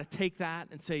and try to take that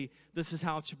and say, this is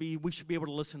how it should be, we should be able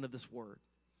to listen to this word.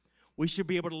 We should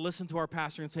be able to listen to our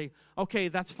pastor and say, okay,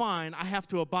 that's fine. I have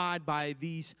to abide by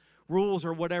these rules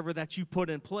or whatever that you put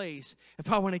in place.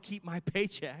 If I want to keep my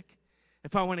paycheck,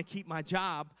 if I want to keep my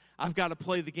job, I've got to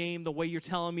play the game the way you're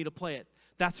telling me to play it.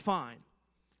 That's fine.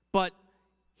 But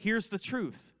here's the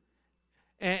truth.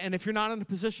 And if you're not in a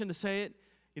position to say it,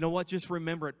 you know what? Just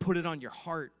remember it. Put it on your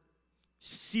heart.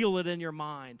 Seal it in your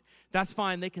mind. That's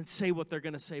fine. They can say what they're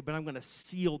going to say, but I'm going to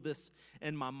seal this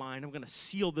in my mind. I'm going to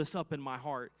seal this up in my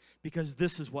heart because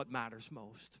this is what matters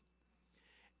most.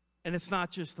 And it's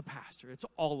not just the pastor. It's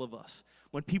all of us.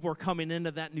 When people are coming into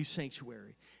that new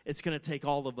sanctuary, it's going to take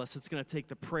all of us. It's going to take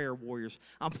the prayer warriors.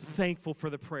 I'm thankful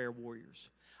for the prayer warriors.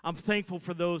 I'm thankful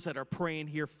for those that are praying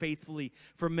here faithfully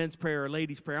for men's prayer or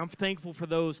ladies' prayer. I'm thankful for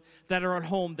those that are at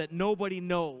home that nobody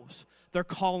knows. They're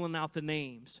calling out the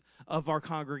names of our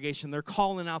congregation. They're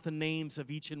calling out the names of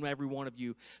each and every one of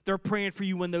you. They're praying for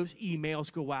you when those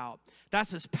emails go out.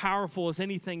 That's as powerful as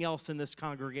anything else in this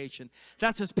congregation.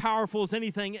 That's as powerful as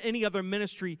any other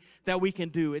ministry that we can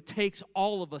do. It takes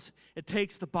all of us. It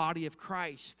takes the body of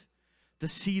Christ to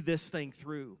see this thing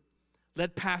through.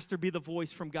 Let pastor be the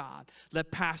voice from God.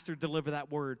 Let pastor deliver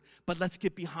that word. But let's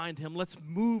get behind him. Let's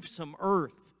move some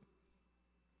earth.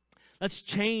 Let's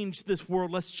change this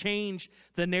world. Let's change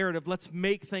the narrative. Let's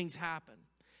make things happen.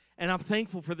 And I'm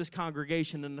thankful for this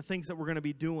congregation and the things that we're going to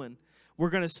be doing.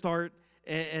 We're going to start,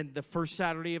 and the first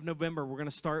Saturday of November, we're going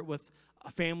to start with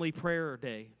a family prayer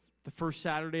day. The first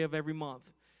Saturday of every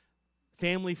month.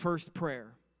 Family first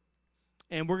prayer.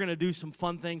 And we're going to do some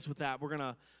fun things with that. We're going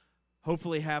to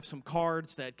hopefully have some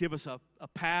cards that give us a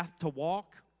path to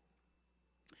walk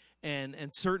and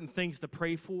certain things to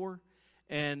pray for.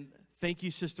 And thank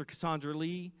you, Sister Cassandra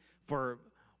Lee, for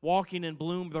walking in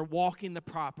bloom. They're walking the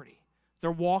property.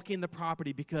 They're walking the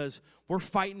property because we're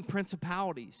fighting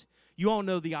principalities. You all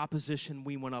know the opposition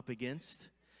we went up against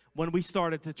when we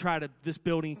started to try this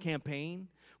building campaign,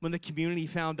 when the community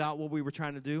found out what we were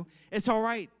trying to do. It's all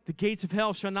right. The gates of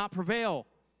hell shall not prevail.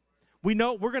 We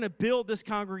know we're going to build this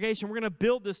congregation. We're going to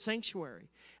build this sanctuary.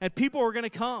 And people are going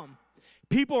to come.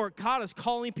 God is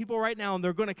calling people right now, and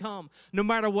they're going to come. No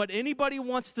matter what anybody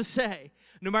wants to say,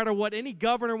 no matter what any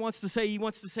governor wants to say, he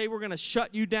wants to say we're going to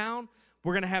shut you down,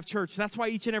 we're going to have church. That's why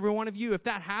each and every one of you, if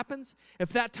that happens,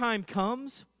 if that time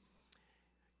comes,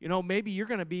 you know, maybe you're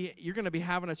going to be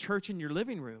having a church in your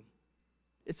living room.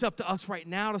 It's up to us right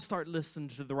now to start listening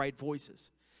to the right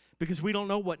voices. Because we don't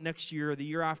know what next year or the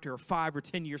year after or 5 or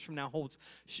 10 years from now holds.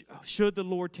 Should the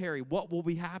Lord tarry, what will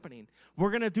be happening? We're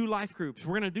going to do life groups.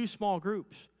 We're going to do small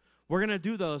groups. We're going to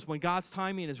do those when God's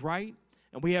timing is right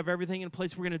and we have everything in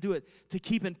place. We're going to do it to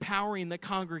keep empowering the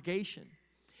congregation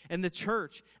and the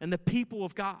church and the people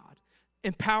of God,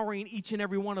 empowering each and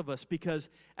every one of us, because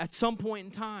at some point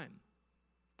in time,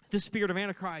 the spirit of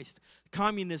Antichrist,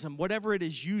 communism, whatever it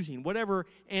is using, whatever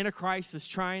Antichrist is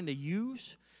trying to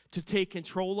use to take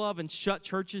control of and shut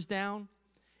churches down,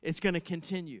 it's going to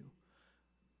continue.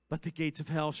 But the gates of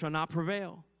hell shall not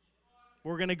prevail.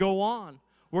 We're going to go on.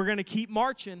 We're going to keep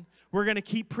marching. We're going to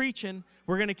keep preaching.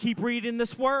 We're going to keep reading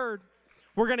this word.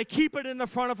 We're going to keep it in the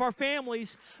front of our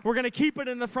families. We're going to keep it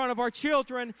in the front of our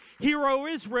children. Hear, O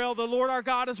Israel, the Lord our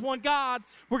God is one God.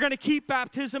 We're going to keep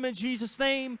baptism in Jesus'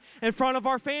 name in front of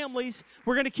our families.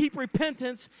 We're going to keep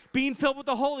repentance, being filled with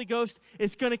the Holy Ghost.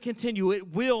 It's going to continue.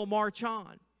 It will march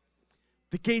on.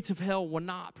 The gates of hell will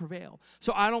not prevail.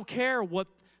 So I don't care what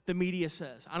the media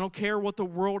says. I don't care what the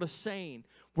world is saying.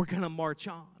 We're going to march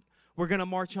on. We're going to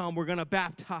march on. We're going to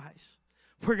baptize.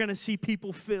 We're going to see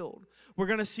people filled. We're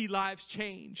going to see lives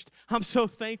changed. I'm so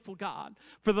thankful, God,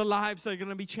 for the lives that are going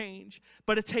to be changed.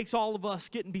 But it takes all of us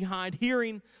getting behind,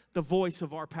 hearing the voice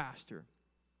of our pastor,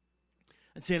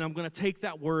 and saying, I'm going to take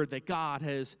that word that God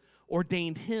has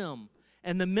ordained him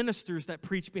and the ministers that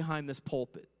preach behind this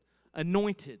pulpit,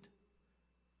 anointed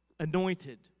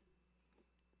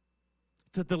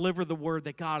to deliver the word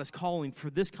that God is calling for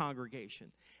this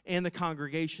congregation and the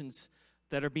congregations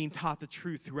that are being taught the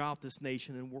truth throughout this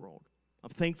nation and world. I'm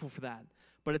thankful for that.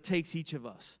 But it takes each of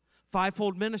us.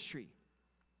 Fivefold ministry.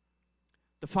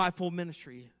 The fivefold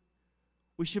ministry.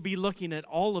 We should be looking at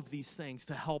all of these things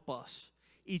to help us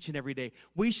each and every day.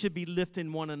 We should be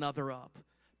lifting one another up.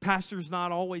 Pastor's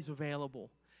not always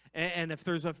available. And if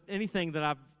there's anything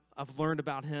that I've learned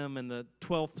about him in the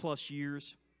 12-plus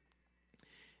years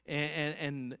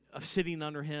and of sitting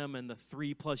under him and the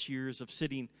 3+ years of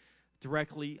sitting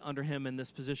directly under him in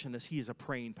this position, is he is a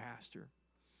praying pastor.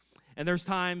 And there's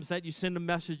times that you send him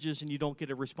messages and you don't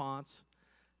get a response.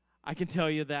 I can tell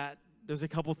you that there's a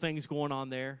couple things going on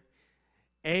there.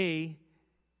 A,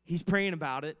 he's praying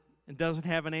about it and doesn't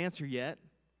have an answer yet.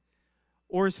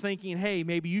 Or is thinking, hey,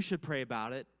 maybe you should pray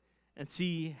about it. and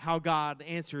see how God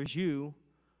answers you,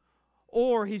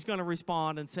 or he's going to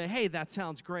respond and say, hey, that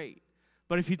sounds great.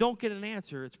 But if you don't get an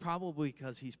answer, it's probably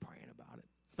because he's praying about it.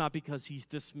 It's not because he's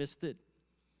dismissed it.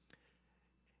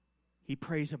 He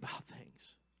prays about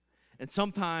things. And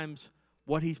sometimes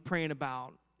what he's praying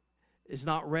about is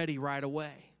not ready right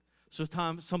away. So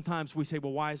sometimes we say,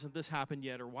 well, why hasn't this happened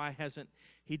yet? Or why hasn't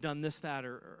he done this, that,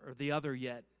 or the other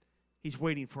yet? He's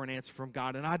waiting for an answer from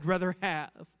God. And I'd rather have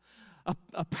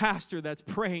a pastor that's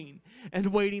praying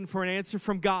and waiting for an answer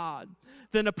from God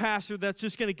than a pastor that's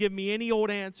just going to give me any old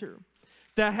answer.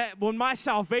 When my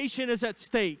salvation is at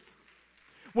stake,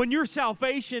 when your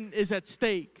salvation is at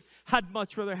stake, I'd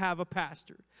much rather have a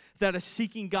pastor that is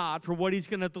seeking God for what he's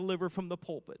going to deliver from the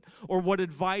pulpit, or what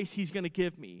advice he's going to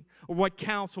give me, or what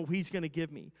counsel he's going to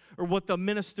give me, or what the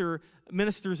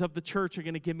ministers of the church are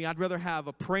going to give me. I'd rather have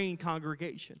a praying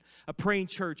congregation, a praying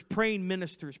church, praying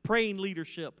ministers, praying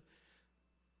leadership,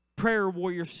 prayer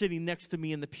warriors sitting next to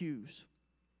me in the pews.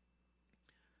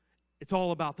 It's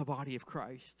all about the body of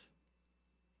Christ.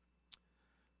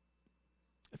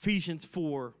 Ephesians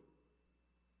 4,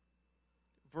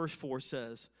 verse 4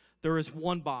 says, there is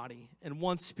one body and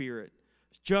one spirit,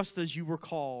 just as you were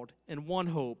called, and one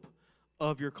hope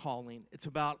of your calling. It's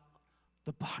about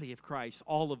the body of Christ,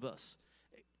 all of us,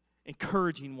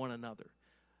 encouraging one another.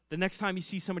 The next time you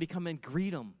see somebody come in,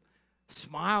 greet them,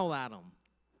 smile at them.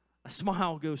 A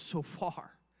smile goes so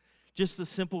far. Just a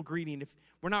simple greeting. If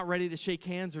we're not ready to shake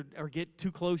hands or get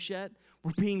too close yet,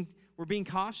 we're being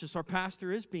cautious. Our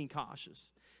pastor is being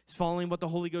cautious. He's following what the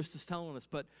Holy Ghost is telling us,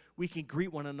 but we can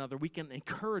greet one another. We can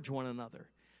encourage one another.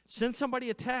 Send somebody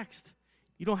a text.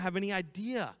 You don't have any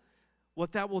idea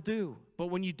what that will do. But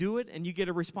when you do it and you get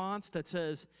a response that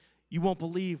says, you won't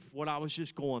believe what I was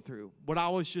just going through, what I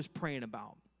was just praying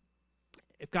about.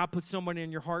 If God puts somebody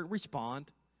in your heart,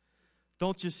 respond.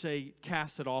 Don't just say,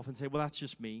 cast it off and say, well, that's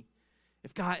just me.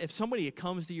 If somebody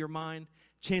comes to your mind,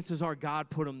 chances are God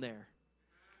put them there.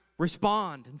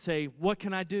 Respond and say, what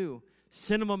can I do?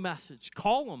 Send them a message.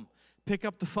 Call them. Pick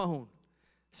up the phone.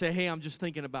 Say, hey, I'm just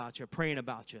thinking about you, praying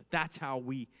about you. That's how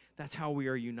we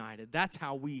are united. That's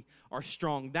how we are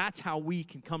strong. That's how we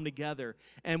can come together.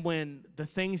 And when the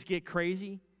things get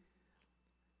crazy,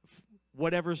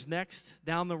 whatever's next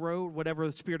down the road, whatever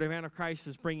the spirit of Antichrist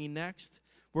is bringing next,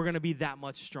 we're going to be that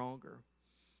much stronger.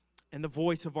 And the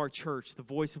voice of our church, the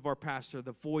voice of our pastor,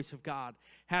 the voice of God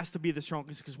has to be the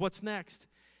strongest. Because what's next?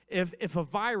 If a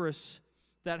virus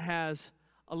that has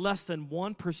a less than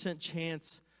 1%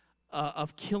 chance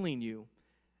of killing you,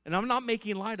 and I'm not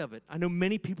making light of it. I know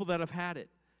many people that have had it,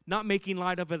 not making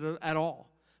light of it at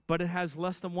all, but it has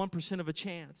less than 1% of a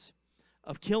chance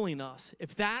of killing us.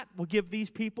 If that will give these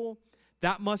people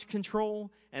that much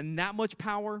control and that much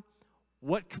power,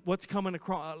 what's coming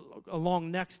along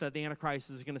next that the Antichrist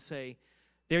is going to say,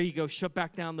 there you go, shut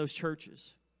back down those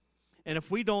churches. And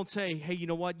if we don't say, hey, you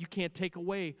know what, you can't take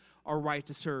away our right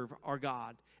to serve our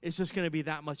God, it's just going to be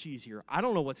that much easier. I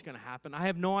don't know what's going to happen. I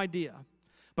have no idea.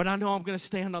 But I know I'm going to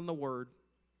stand on the word.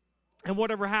 And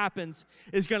whatever happens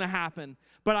is going to happen.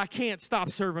 But I can't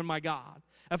stop serving my God.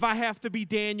 If I have to be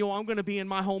Daniel, I'm going to be in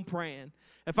my home praying.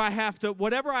 If I have to,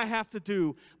 whatever I have to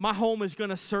do, my home is going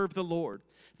to serve the Lord.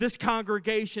 This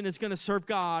congregation is going to serve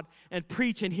God and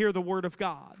preach and hear the word of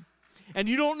God. And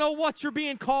you don't know what you're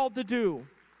being called to do.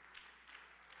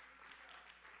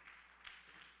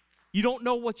 You don't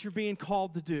know what you're being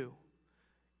called to do.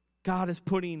 God is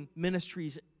putting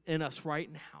ministries in us right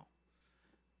now.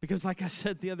 Because like I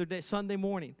said the other day, Sunday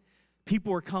morning,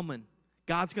 people are coming.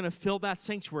 God's going to fill that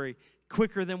sanctuary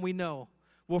quicker than we know.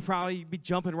 We'll probably be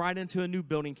jumping right into a new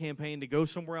building campaign to go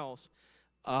somewhere else.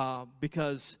 And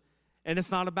it's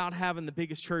not about having the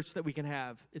biggest church that we can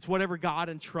have. It's whatever God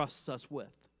entrusts us with.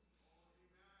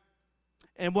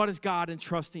 And what is God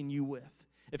entrusting you with?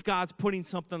 If God's putting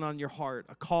something on your heart,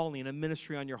 a calling, a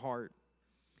ministry on your heart,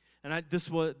 and this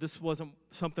wasn't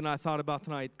something I thought about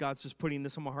tonight. God's just putting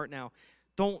this on my heart now.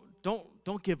 Don't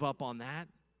give up on that.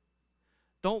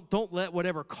 Don't let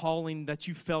whatever calling that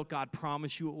you felt God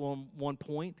promised you at one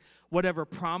point, whatever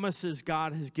promises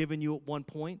God has given you at one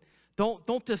point,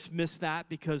 don't dismiss that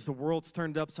because the world's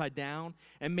turned upside down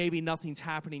and maybe nothing's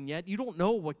happening yet. You don't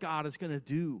know what God is going to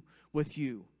do with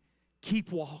you.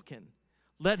 Keep walking.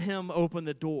 Let him open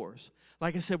the doors.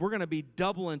 Like I said, we're going to be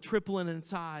doubling, tripling in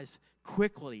size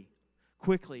quickly.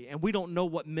 And we don't know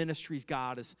what ministries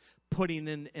God is putting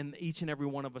in each and every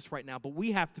one of us right now, but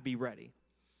we have to be ready.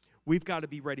 We've got to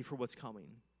be ready for what's coming.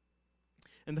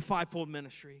 And the fivefold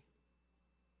ministry.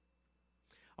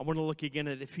 I want to look again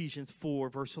at Ephesians 4,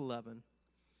 verse 11.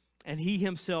 And he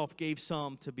himself gave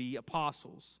some to be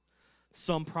apostles,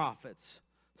 some prophets,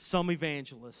 some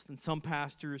evangelists, and some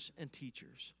pastors and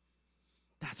teachers.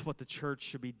 That's what the church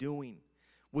should be doing.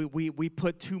 We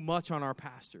put too much on our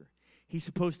pastor. He's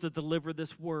supposed to deliver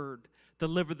this word,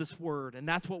 and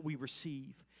that's what we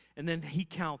receive. And then he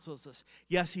counsels us.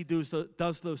 Yes, he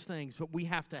does those things, but we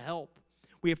have to help.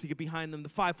 We have to get behind them. The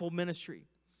fivefold ministry.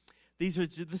 This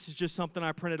is just something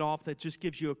I printed off that just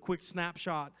gives you a quick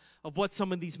snapshot of what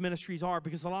some of these ministries are,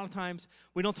 because a lot of times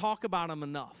we don't talk about them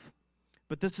enough.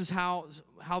 But this is how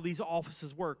these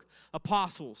offices work.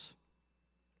 Apostles.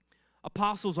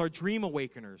 Apostles are dream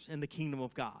awakeners in the kingdom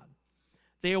of God.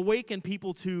 They awaken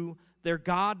people to their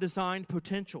God-designed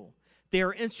potential. They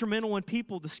are instrumental in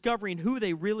people discovering who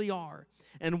they really are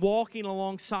and walking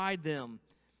alongside them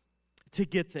to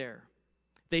get there.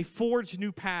 They forge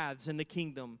new paths in the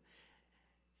kingdom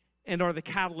and are the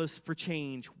catalyst for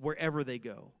change wherever they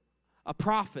go. A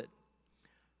prophet.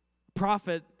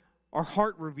 Are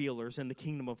heart revealers in the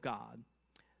kingdom of God.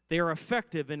 They are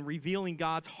effective in revealing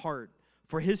God's heart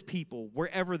for his people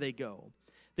wherever they go.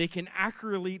 They can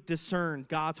accurately discern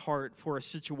God's heart for a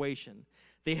situation.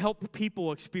 They help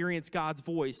people experience God's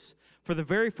voice for the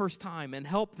very first time and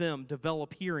help them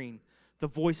develop hearing the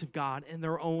voice of God in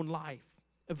their own life.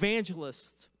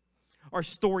 Evangelists are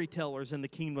storytellers in the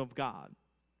kingdom of God.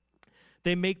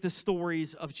 They make the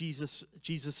stories of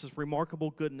Jesus'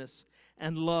 remarkable goodness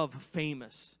and love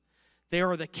famous. They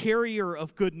are the carrier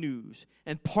of good news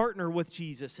and partner with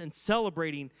Jesus in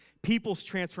celebrating people's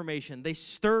transformation. They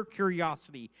stir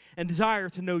curiosity and desire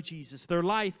to know Jesus. Their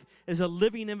life is a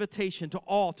living invitation to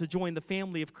all to join the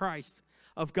family of Christ,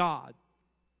 of God.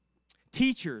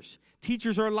 Teachers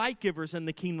are light givers in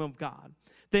the kingdom of God.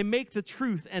 They make the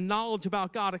truth and knowledge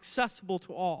about God accessible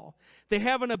to all. They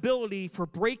have an ability for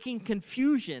breaking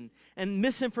confusion and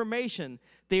misinformation.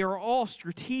 They are all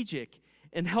strategic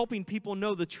in helping people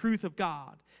know the truth of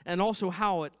God and also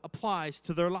how it applies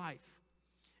to their life.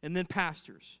 And then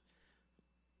pastors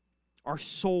are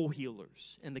soul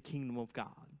healers in the kingdom of God.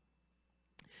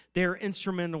 They are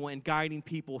instrumental in guiding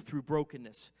people through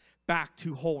brokenness back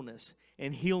to wholeness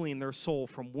and healing their soul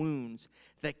from wounds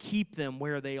that keep them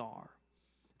where they are.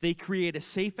 They create a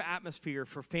safe atmosphere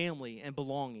for family and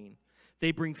belonging.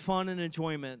 They bring fun and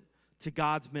enjoyment to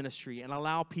God's ministry and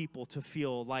allow people to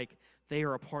feel like they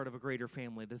are a part of a greater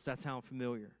family. Does that sound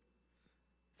familiar?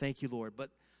 Thank you, Lord. But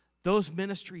those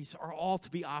ministries are all to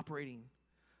be operating.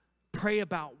 Pray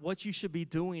about what you should be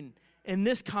doing in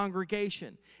this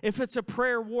congregation. If it's a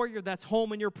prayer warrior that's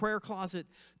home in your prayer closet,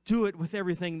 do it with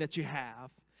everything that you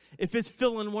have. If it's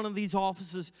filling one of these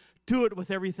offices, do it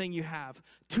with everything you have.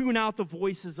 Tune out the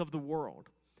voices of the world.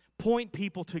 Point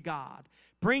people to God.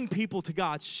 Bring people to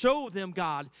God. Show them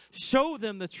God. Show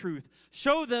them the truth.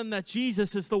 Show them that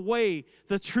Jesus is the way,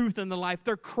 the truth, and the life.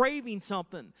 They're craving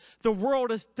something. The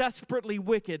world is desperately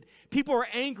wicked. People are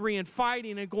angry and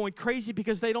fighting and going crazy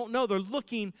because they don't know. They're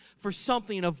looking for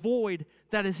something, a void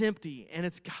that is empty, and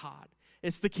it's God.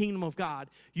 It's the kingdom of God.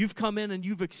 You've come in and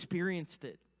you've experienced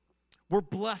it. We're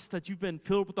blessed that you've been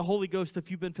filled with the Holy Ghost if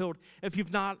you've been filled. If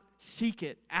you've not, seek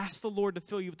it. Ask the Lord to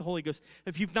fill you with the Holy Ghost.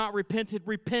 If you've not repented,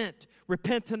 repent.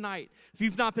 Repent tonight. If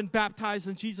you've not been baptized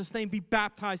in Jesus' name, be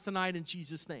baptized tonight in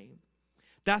Jesus' name.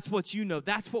 That's what you know.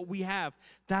 That's what we have.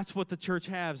 That's what the church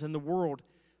has. And the world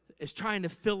is trying to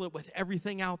fill it with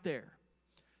everything out there.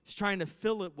 It's trying to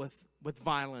fill it with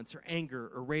violence or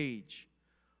anger or rage,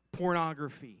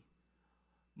 pornography,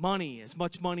 money, as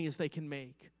much money as they can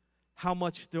make. How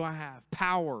much do I have?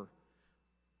 Power.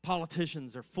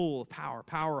 Politicians are full of power,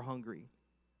 power hungry.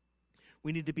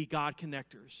 We need to be God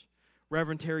connectors.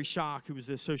 Reverend Terry Schock, who was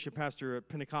the associate pastor at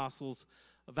Pentecostals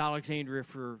of Alexandria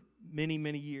for many,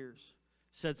 many years,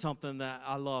 said something that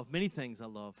I love, many things I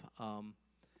love.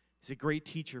 He's a great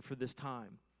teacher for this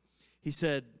time. He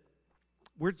said,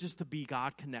 we're just to be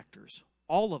God connectors.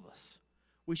 All of us.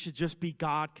 We should just be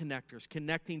God connectors,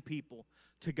 connecting people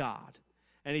to God.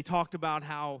 And he talked about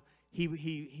how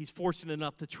he's fortunate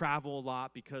enough to travel a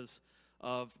lot because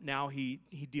of now he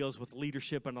deals with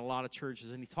leadership in a lot of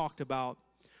churches. And he talked about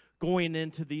going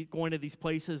to these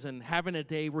places and having a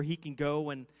day where he can go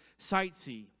and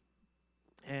sightsee.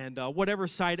 And whatever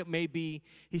site it may be,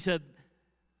 he said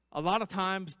a lot of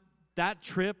times that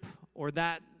trip or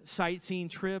that sightseeing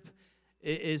trip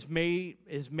is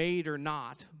made or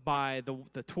not by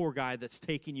the tour guide that's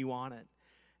taking you on it.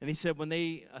 And he said when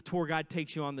a tour guide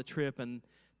takes you on the trip and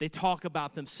they talk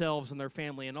about themselves and their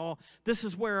family and this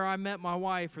is where I met my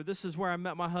wife, or this is where I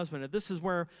met my husband, or this is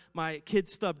where my kid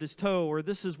stubbed his toe, or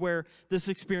this is where this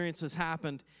experience has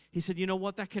happened. He said, you know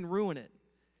what, that can ruin it.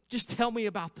 Just tell me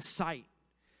about the site.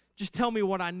 Just tell me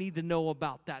what I need to know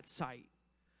about that site.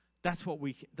 That's what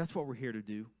we're here to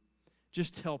do.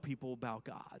 just tell people about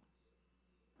God.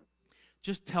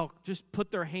 Just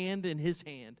put their hand in his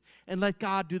hand and let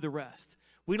God do the rest.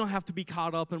 We don't have to be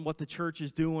caught up in what the church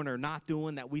is doing or not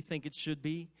doing that we think it should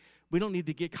be. We don't need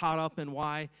to get caught up in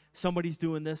why somebody's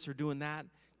doing this or doing that.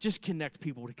 Just connect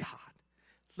people to God.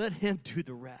 Let him do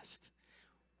the rest.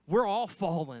 We're all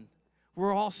fallen.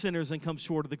 We're all sinners and come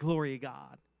short of the glory of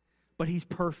God. But he's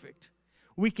perfect.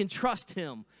 We can trust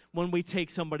him when we take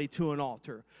somebody to an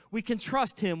altar. We can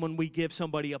trust him when we give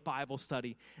somebody a Bible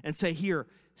study and say, here,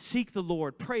 seek the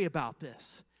Lord, pray about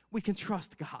this. We can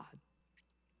trust God.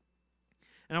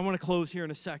 And I want to close here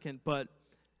in a second, but,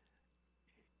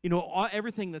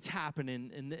 everything that's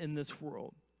happening in this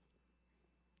world,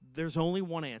 there's only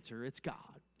one answer. It's God.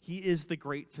 He is the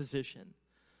great physician.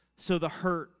 So the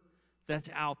hurt that's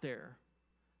out there,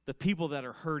 the people that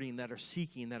are hurting, that are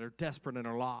seeking, that are desperate and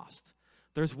are lost,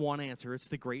 there's one answer. It's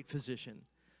the great physician.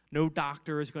 No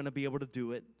doctor is going to be able to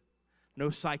do it. No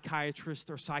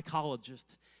psychiatrist or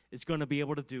psychologist is going to be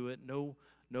able to do it.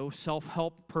 No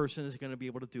self-help person is going to be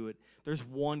able to do it. There's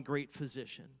one great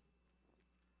physician.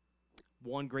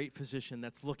 One great physician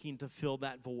that's looking to fill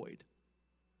that void.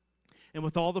 And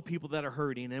with all the people that are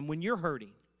hurting, and when you're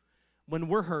hurting, when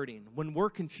we're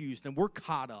confused and we're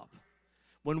caught up,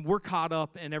 when we're caught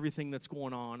up in everything that's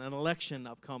going on, an election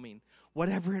upcoming,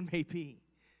 whatever it may be,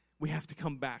 we have to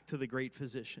come back to the great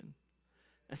physician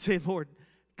and say, Lord,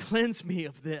 cleanse me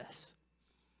of this.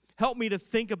 Help me to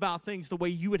think about things the way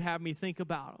you would have me think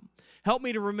about them. Help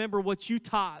me to remember what you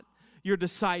taught your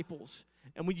disciples.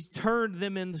 And when you turned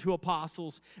them into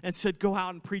apostles and said, go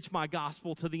out and preach my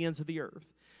gospel to the ends of the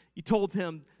earth. You told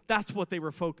them that's what they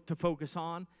were to focus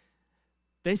on.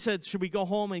 They said, should we go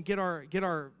home and get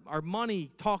our money,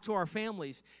 talk to our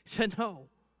families? He said, no,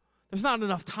 there's not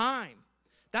enough time.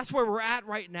 That's where we're at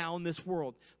right now in this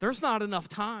world. There's not enough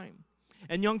time.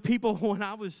 And young people, when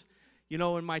I was,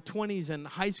 in my 20s and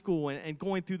high school and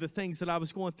going through the things that I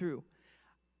was going through,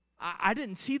 I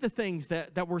didn't see the things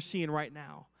that we're seeing right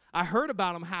now. I heard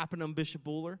about them happening in Bishop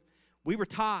Buhler. We were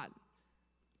taught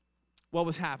what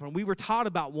was happening. We were taught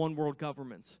about one world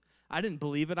governments. I didn't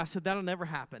believe it. I said, that'll never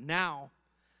happen. Now,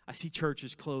 I see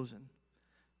churches closing,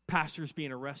 pastors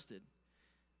being arrested.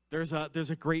 There's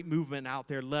a great movement out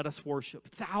there, Let Us Worship.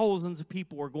 Thousands of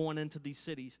people are going into these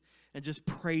cities and just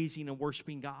praising and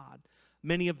worshiping God.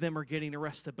 Many of them are getting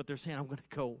arrested, but they're saying, I'm going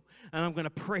to go, and I'm going to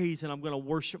praise, and I'm going to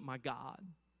worship my God.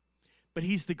 But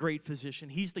he's the great physician.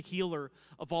 He's the healer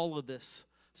of all of this.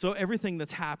 So everything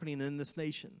that's happening in this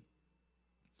nation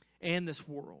and this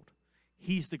world,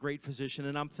 he's the great physician.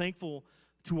 And I'm thankful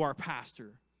to our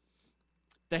pastor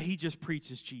that he just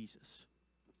preaches Jesus.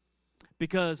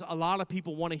 Because a lot of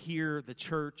people want to hear the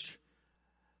church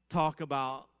talk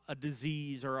about a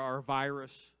disease or a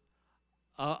virus,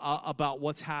 about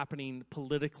what's happening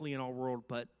politically in our world,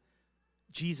 but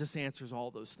Jesus answers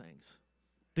all those things.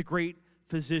 The great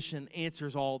physician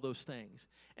answers all those things.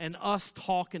 And us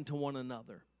talking to one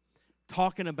another,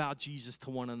 talking about Jesus to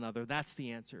one another, that's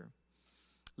the answer.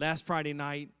 Last Friday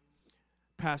night,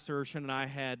 Pastor Urshan and I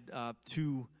had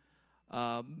two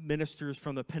ministers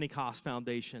from the Pentecost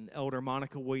Foundation, Elder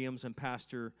Monica Williams and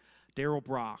Pastor Daryl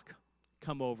Brock,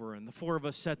 come over. And the four of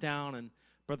us sat down, and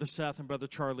Brother Seth and Brother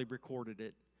Charlie recorded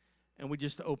it. And we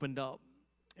just opened up.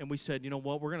 And we said, you know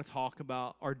what, we're going to talk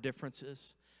about our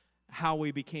differences, how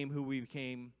we became who we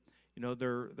became.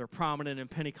 They're prominent in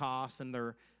Pentecost, and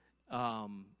they're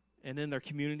and in their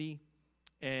community.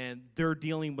 And they're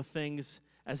dealing with things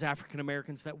as African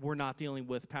Americans that we're not dealing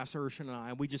with, Pastor Urshan and I.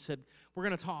 And we just said, we're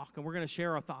going to talk and we're going to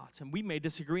share our thoughts. And we may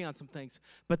disagree on some things,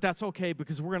 but that's okay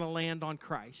because we're going to land on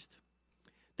Christ.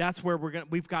 That's where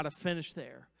we've got to finish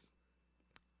there.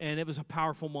 And it was a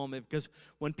powerful moment because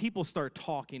when people start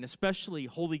talking, especially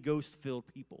Holy Ghost-filled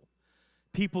people,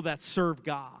 people that serve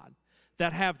God,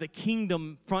 that have the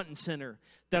kingdom front and center,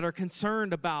 that are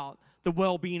concerned about the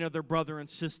well-being of their brother and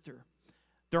sister,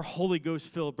 their Holy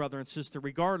Ghost-filled brother and sister,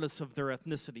 regardless of their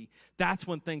ethnicity, that's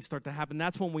when things start to happen.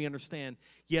 That's when we understand,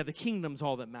 the kingdom's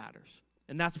all that matters.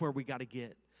 And that's where we got to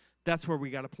get. That's where we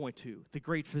got to point to. The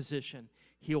great physician,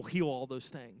 he'll heal all those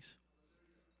things.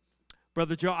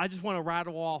 Brother Joe, I just want to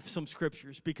rattle off some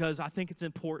scriptures because I think it's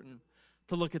important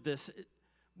to look at this.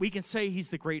 We can say he's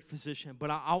the great physician, but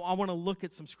I want to look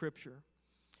at some scripture,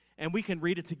 and we can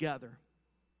read it together.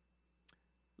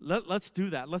 Let's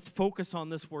do that. Let's focus on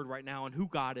this word right now and who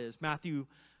God is. Matthew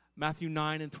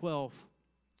 9 and 12.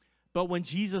 But when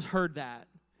Jesus heard that,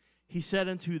 he said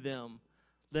unto them,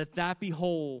 let that be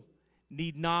whole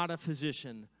need not a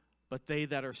physician, but they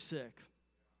that are sick.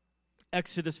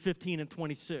 Exodus 15 and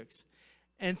 26.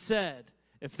 And said,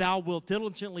 if thou wilt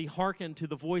diligently hearken to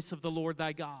the voice of the Lord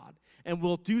thy God, and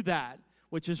wilt do that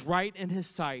which is right in his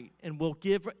sight, and will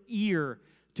give ear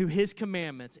to his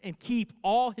commandments, and keep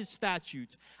all his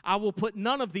statutes, I will put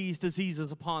none of these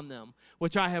diseases upon them,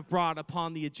 which I have brought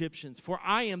upon the Egyptians. For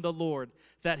I am the Lord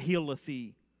that healeth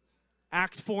thee.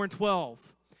 Acts 4:12.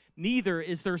 Neither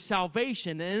is there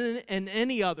salvation in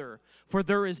any other, for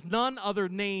there is none other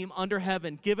name under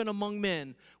heaven given among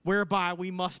men whereby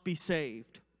we must be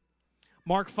saved.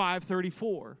 Mark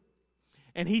 5:34.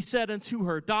 And he said unto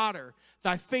her, Daughter,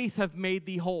 thy faith hath made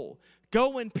thee whole.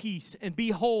 Go in peace and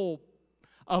be whole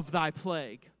of thy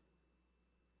plague.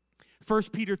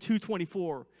 1 Peter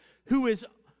 2:24. Who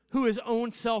his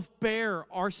own self bare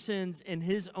our sins in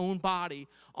his own body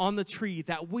on the tree,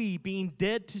 that we, being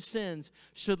dead to sins,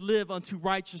 should live unto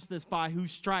righteousness, by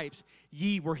whose stripes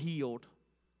ye were healed.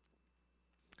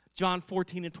 John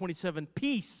 14:27.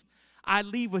 Peace I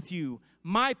leave with you,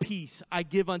 my peace I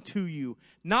give unto you.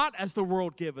 Not as the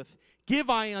world giveth, give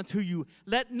I unto you.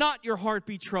 Let not your heart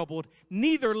be troubled,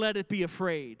 neither let it be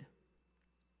afraid.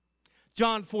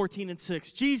 John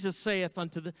 14:6. Jesus saith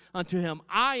unto him,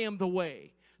 I am the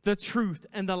way, the truth,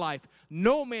 and the life.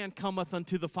 No man cometh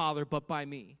unto the Father but by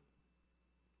me.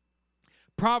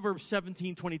 Proverbs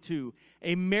 17:22.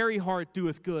 A merry heart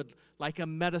doeth good like a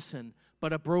medicine,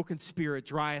 but a broken spirit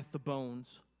drieth the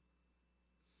bones.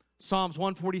 Psalms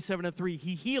 147:3.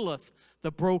 He healeth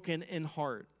the broken in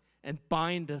heart, and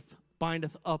bindeth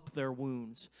up their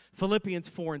wounds. Philippians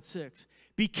 4:6.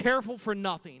 Be careful for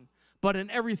nothing, but in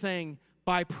everything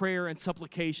by prayer and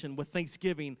supplication with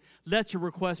thanksgiving, let your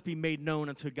requests be made known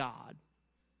unto God.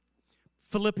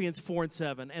 Philippians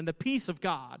 4:7. And the peace of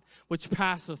God, which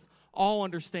passeth all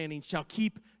understanding, shall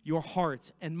keep your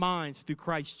hearts and minds through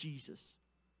Christ Jesus.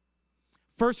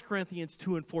 1 Corinthians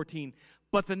 2:14.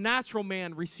 But the natural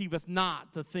man receiveth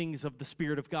not the things of the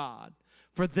Spirit of God,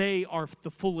 for they are the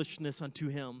foolishness unto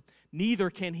him. Neither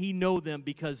can he know them,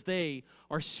 because they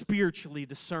are spiritually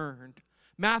discerned.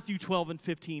 Matthew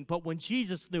 12:15. But when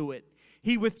Jesus knew it,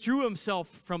 he withdrew himself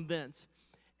from thence,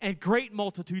 and great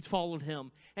multitudes followed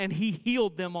him, and he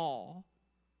healed them all.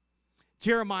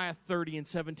 Jeremiah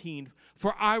 30:17.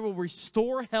 For I will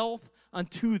restore health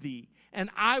unto thee, and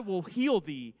I will heal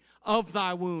thee of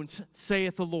thy wounds,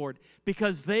 saith the Lord,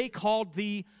 because they called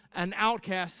thee an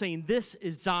outcast, saying, This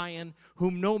is Zion,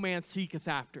 whom no man seeketh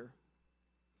after.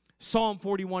 Psalm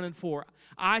 41:4.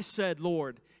 I said,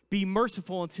 Lord, be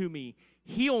merciful unto me.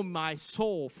 Heal my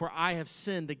soul, for I have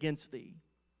sinned against thee.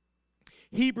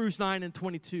 Hebrews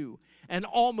 9:22. And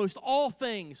almost all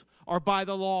things are by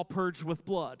the law purged with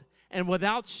blood, and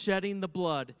without shedding the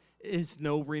blood is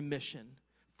no remission.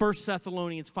 1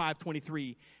 Thessalonians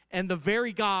 5:23. And the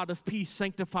very God of peace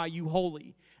sanctify you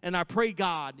wholly. And I pray,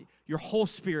 God, your whole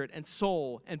spirit and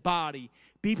soul and body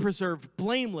be preserved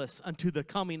blameless unto the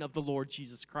coming of the Lord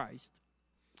Jesus Christ.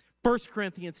 1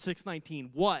 Corinthians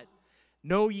 6:19. What?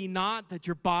 Know ye not that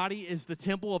your body is the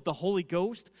temple of the Holy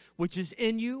Ghost, which is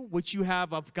in you, which you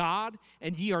have of God,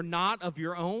 and ye are not of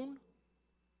your own?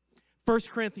 1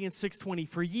 Corinthians 6:20.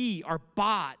 For ye are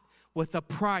bought with a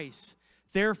price.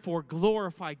 Therefore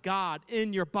glorify God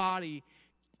in your body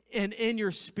and in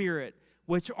your spirit,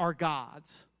 which are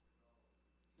God's.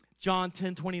 John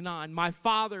 10:29. My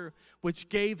Father, which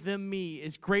gave them me,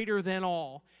 is greater than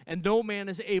all, and no man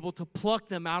is able to pluck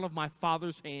them out of my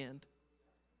Father's hand.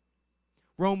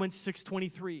 Romans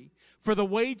 6:23. For the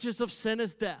wages of sin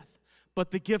is death,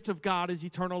 but the gift of God is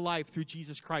eternal life through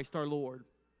Jesus Christ our Lord.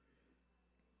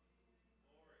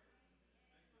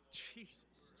 Jesus.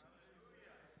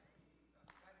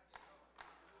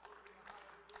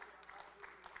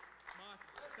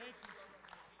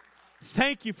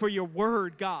 Thank you for your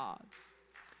word, God.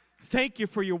 Thank you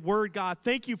for your word, God.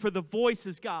 Thank you for the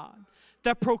voices, God,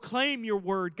 that proclaim your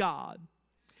word, God.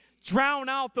 Drown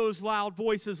out those loud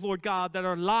voices, Lord God, that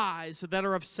are lies, that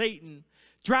are of Satan.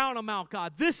 Drown them out,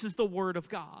 God. This is the word of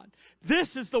God.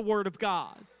 This is the word of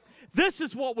God. This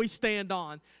is what we stand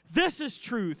on. This is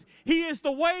truth. He is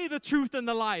the way, the truth, and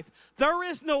the life. There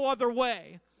is no other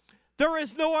way. There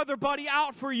is no other buddy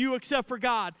out for you except for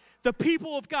God. The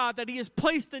people of God that he has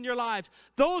placed in your lives,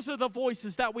 those are the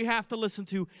voices that we have to listen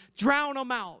to. Drown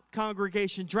them out,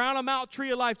 congregation. Drown them out,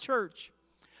 Tree of Life Church.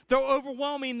 They're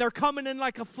overwhelming. They're coming in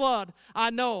like a flood,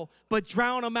 I know. But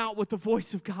drown them out with the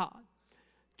voice of God.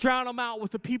 Drown them out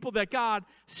with the people that God,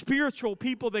 spiritual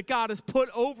people that God has put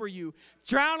over you.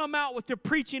 Drown them out with the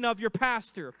preaching of your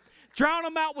pastor. Drown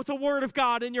them out with the word of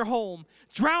God in your home.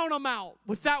 Drown them out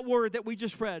with that word that we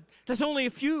just read. That's only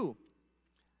a few.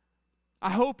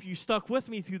 I hope you stuck with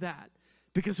me through that.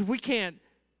 Because if we can't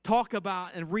talk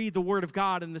about and read the word of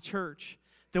God in the church,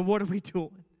 then what are we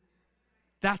doing?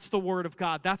 That's the Word of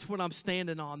God. That's what I'm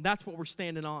standing on. That's what we're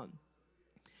standing on.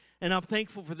 And I'm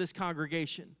thankful for this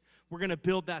congregation. We're going to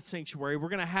build that sanctuary. We're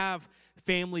going to have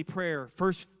family prayer,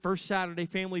 first Saturday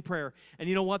family prayer. And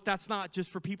you know what? That's not just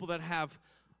for people that have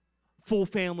full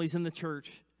families in the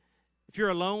church. If you're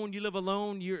alone, you live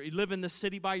alone, you live in the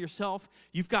city by yourself,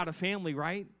 you've got a family,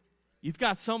 right? You've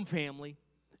got some family.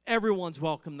 Everyone's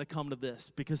welcome to come to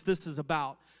this because this is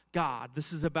about God.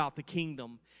 This is about the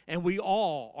kingdom. And we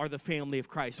all are the family of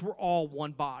Christ. We're all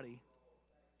one body.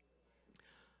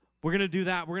 We're going to do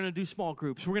that. We're going to do small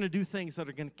groups. We're going to do things that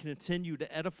are going to continue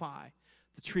to edify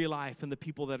the Tree of Life and the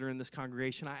people that are in this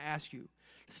congregation. I ask you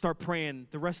to start praying.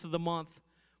 The rest of the month,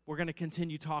 we're going to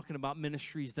continue talking about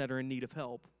ministries that are in need of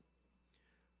help.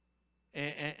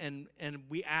 And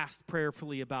we asked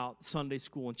prayerfully about Sunday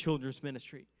school and children's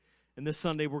ministry. And this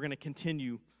Sunday, we're going to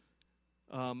continue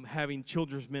having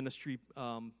children's ministry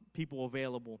people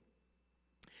available.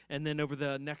 And then over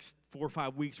the next 4 or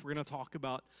 5 weeks, we're going to talk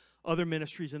about other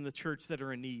ministries in the church that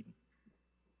are in need.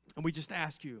 And we just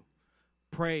ask you,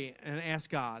 pray and ask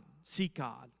God, seek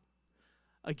God.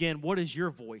 Again, what is your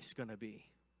voice going to be?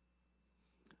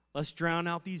 Let's drown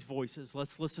out these voices.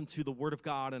 Let's listen to the Word of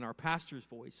God and our pastor's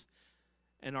voice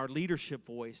and our leadership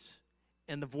voice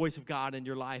and the voice of God in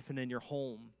your life and in your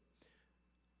home.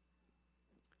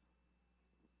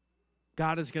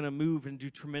 God is going to move and do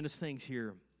tremendous things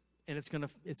here. And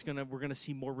we're going to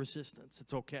see more resistance.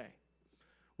 It's okay.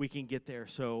 We can get there.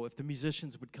 So if the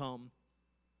musicians would come,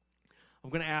 I'm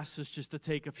going to ask us just to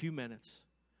take a few minutes.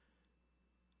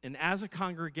 And as a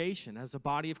congregation, as a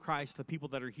body of Christ, the people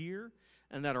that are here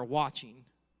and that are watching,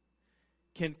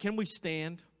 can we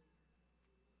stand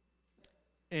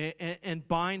and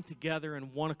bind together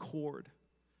in one accord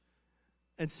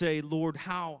and say, Lord,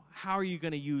 how are you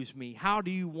going to use me? How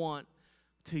do you want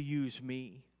to use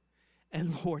me?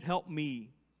 And Lord, help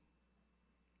me.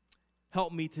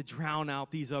 Help me to drown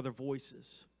out these other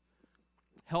voices.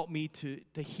 Help me to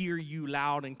hear you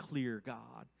loud and clear,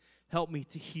 God. Help me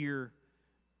to hear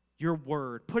your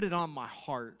word. Put it on my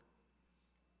heart.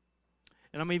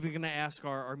 And I'm even going to ask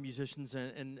our musicians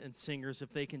and singers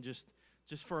if they can just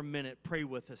for a minute pray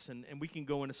with us. And we can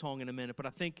go into song in a minute. But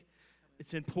I think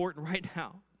it's important right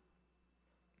now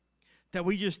that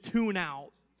we just tune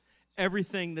out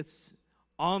everything that's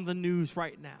on the news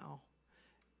right now.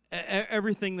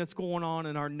 Everything that's going on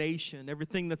in our nation,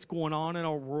 everything that's going on in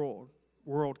our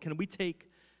world. Can we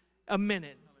take a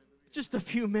minute, just a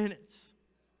few minutes,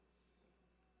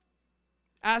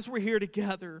 as we're here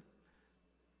together,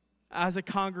 as a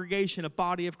congregation, a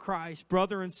body of Christ,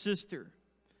 brother and sister,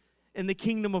 in the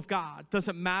kingdom of God?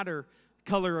 Doesn't matter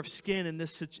color of skin in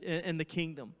the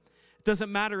kingdom. It doesn't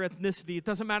matter ethnicity. It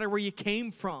doesn't matter where you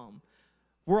came from.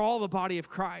 We're all the body of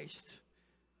Christ.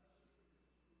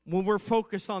 When we're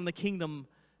focused on the kingdom,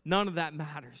 none of that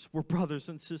matters. We're brothers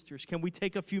and sisters. Can we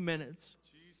take a few minutes?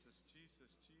 Jesus.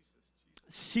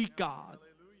 Seek God.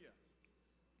 Hallelujah.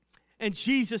 In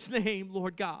Jesus' name,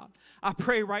 Lord God, I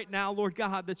pray right now, Lord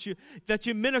God, that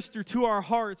you minister to our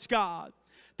hearts, God.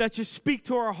 That you speak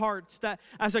to our hearts, that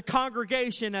as a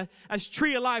congregation, as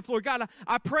Tree of Life, Lord God,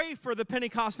 I pray for the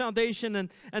Pentecost Foundation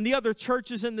and the other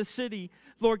churches in the city,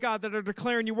 Lord God, that are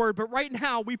declaring your word. But right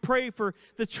now, we pray for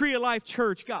the Tree of Life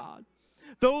Church, God.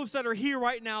 Those that are here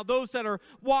right now, those that are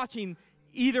watching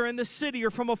either in the city or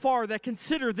from afar that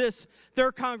consider this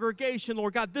their congregation,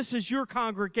 Lord God. This is your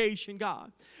congregation,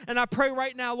 God. And I pray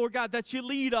right now, Lord God, that you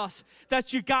lead us,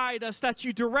 that you guide us, that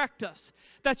you direct us,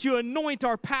 that you anoint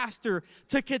our pastor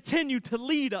to continue to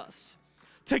lead us,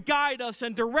 to guide us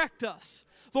and direct us.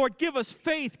 Lord, give us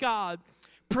faith, God.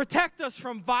 Protect us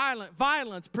from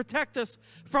violence. Protect us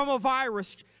from a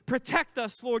virus. Protect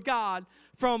us, Lord God,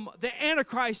 from the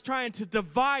Antichrist trying to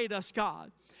divide us,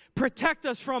 God. Protect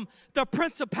us from the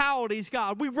principalities,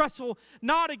 God. We wrestle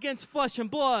not against flesh and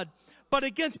blood, but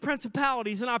against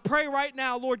principalities. And I pray right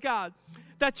now, Lord God,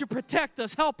 that you protect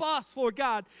us. Help us, Lord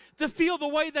God, to feel the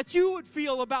way that you would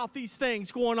feel about these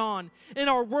things going on in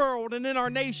our world and in our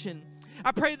nation.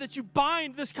 I pray that you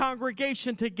bind this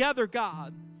congregation together,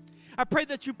 God. I pray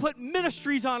that you put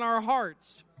ministries on our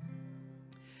hearts.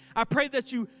 I pray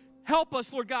that you help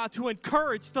us, Lord God, to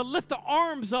encourage, to lift the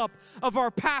arms up of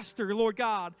our pastor, Lord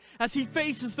God, as he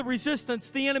faces the resistance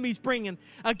the enemy's bringing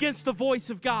against the voice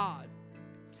of God.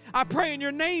 I pray in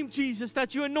your name, Jesus,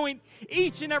 that you anoint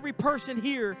each and every person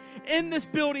here in this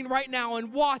building right now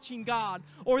and watching, God,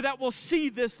 or that will see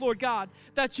this, Lord God,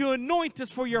 that you anoint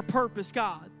us for your purpose,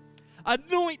 God.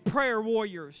 Anoint prayer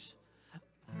warriors.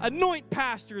 Anoint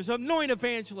pastors, anoint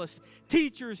evangelists,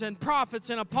 teachers and prophets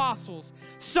and apostles,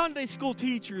 Sunday school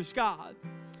teachers, God,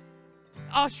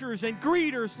 ushers and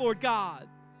greeters, Lord God,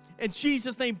 In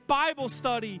Jesus' name, Bible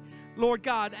study, Lord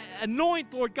God.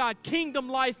 Anoint, Lord God, Kingdom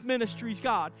Life Ministries,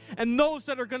 God. And those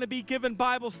that are going to be giving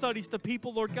Bible studies to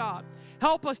people, Lord God.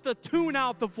 Help us to tune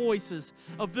out the voices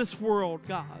of this world,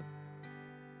 God.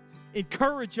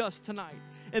 Encourage us tonight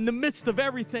in the midst of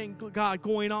everything, God,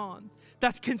 going on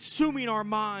that's consuming our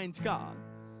minds, God.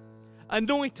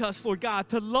 Anoint us, Lord God,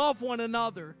 to love one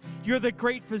another. You're the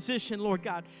great physician, Lord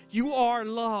God. You are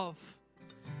love.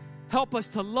 Help us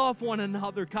to love one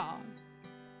another, God.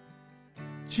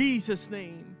 In Jesus'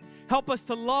 name. Help us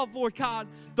to love, Lord God,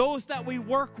 those that we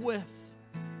work with,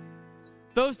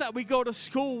 those that we go to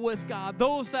school with, God,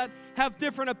 those that have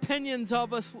different opinions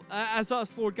of us as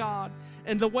us, Lord God,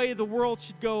 and the way the world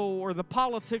should go, or the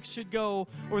politics should go,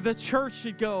 or the church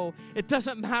should go. It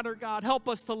doesn't matter, God. Help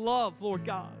us to love, Lord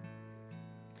God.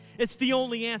 It's the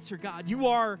only answer, God. You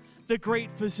are the great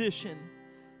physician.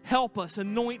 Help us,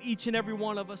 anoint each and every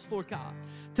one of us, Lord God,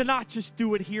 to not just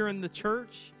do it here in the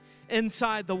church,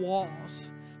 inside the walls,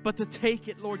 but to take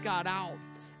it, Lord God, out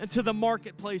into the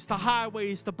marketplace, the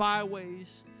highways, the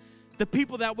byways, the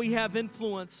people that we have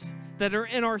influence that are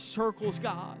in our circles,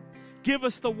 God. Give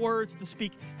us the words to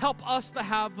speak. Help us to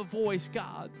have a voice,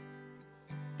 God,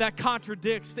 that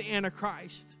contradicts the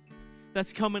Antichrist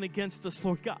that's coming against us,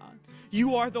 Lord God.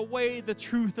 You are the way, the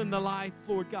truth, and the life,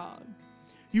 Lord God.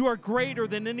 You are greater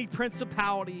than any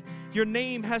principality. Your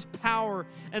name has power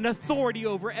and authority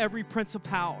over every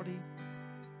principality.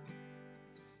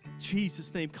 In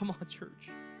Jesus' name, come on, church.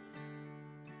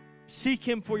 Seek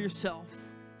Him for yourself.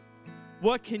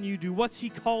 What can you do? What's He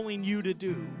calling you to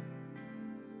do?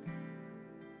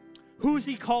 Who's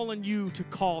He calling you to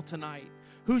call tonight?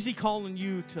 Who's He calling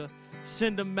you to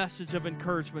send a message of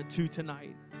encouragement to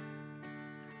tonight?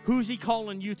 Who's He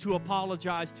calling you to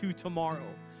apologize to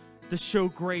tomorrow? To show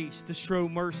grace, to show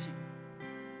mercy.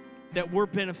 That we're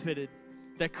benefited,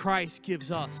 that Christ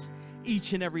gives us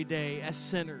each and every day as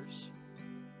sinners.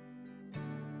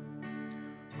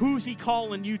 Who's He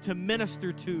calling you to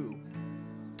minister to?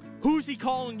 Who's He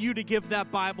calling you to give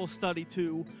that Bible study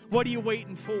to? What are you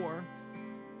waiting for?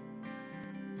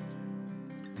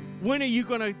 When are you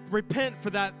going to repent for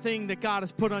that thing that God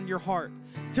has put on your heart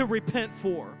to repent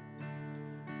for?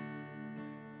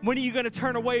 When are you going to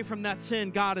turn away from that sin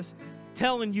God is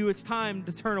telling you it's time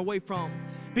to turn away from?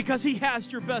 Because He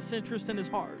has your best interest in His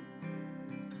heart.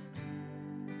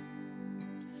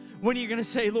 When are you going to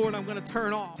say, Lord, I'm going to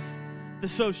turn off the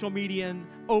social media and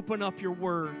open up your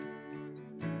word?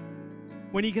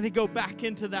 When are you going to go back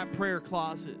into that prayer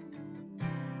closet?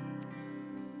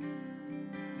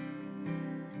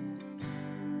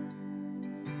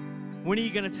 When are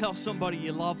you going to tell somebody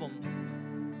you love them?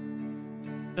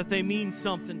 That they mean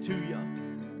something to you?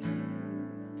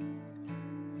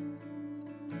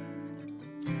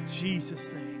 In Jesus'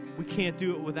 name. We can't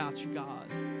do it without you,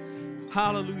 God.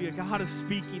 Hallelujah. God is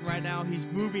speaking right now. He's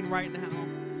moving right now.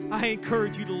 I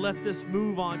encourage you to let this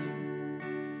move on you.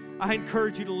 I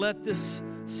encourage you to let this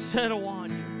settle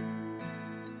on you.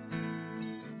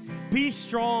 Be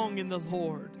strong in the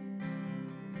Lord.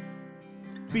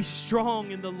 Be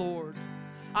strong in the Lord.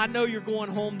 I know you're going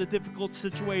home to difficult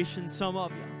situations, some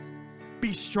of you.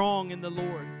 Be strong in the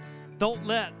Lord. Don't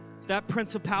let that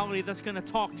principality that's going to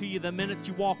talk to you the minute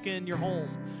you walk in your home,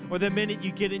 or the minute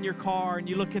you get in your car and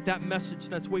you look at that message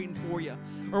that's waiting for you,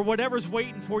 or whatever's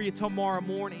waiting for you tomorrow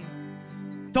morning.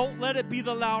 Don't let it be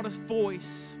the loudest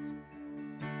voice.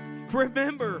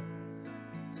 Remember,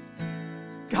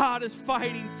 God is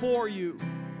fighting for you.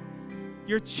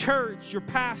 Your church, your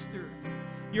pastor,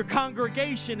 your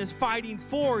congregation is fighting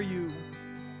for you.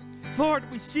 Lord,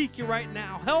 we seek you right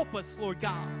now. Help us, Lord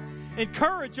God.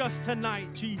 Encourage us tonight,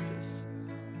 Jesus.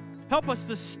 Help us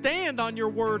to stand on your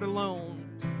word alone.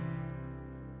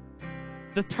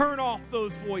 To turn off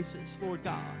those voices, Lord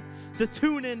God. To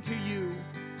tune into you.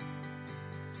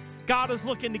 God is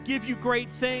looking to give you great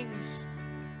things.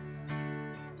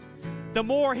 The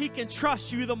more He can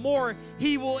trust you, the more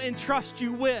He will entrust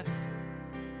you with.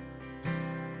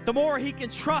 The more He can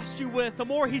trust you with, the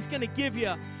more He's going to give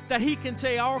you that He can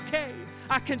say, okay,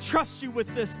 I can trust you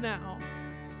with this now.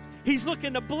 He's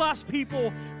looking to bless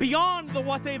people beyond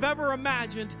what they've ever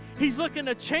imagined. He's looking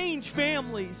to change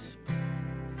families.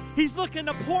 He's looking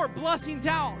to pour blessings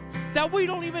out that we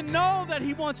don't even know that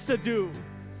He wants to do.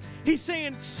 He's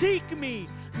saying, seek me,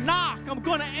 knock, I'm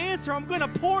going to answer. I'm going to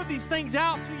pour these things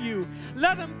out to you.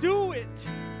 Let Him do it.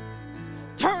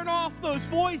 Turn off those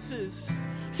voices.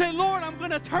 Say, Lord, I'm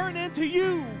going to turn into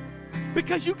you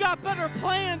because you got better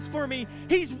plans for me.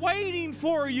 He's waiting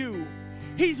for you.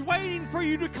 He's waiting for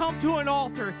you to come to an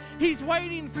altar. He's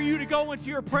waiting for you to go into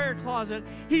your prayer closet.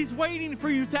 He's waiting for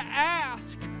you to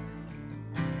ask.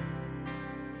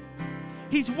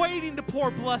 He's waiting to pour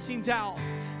blessings out.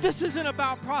 This isn't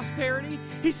about prosperity.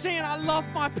 He's saying, I love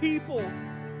my people.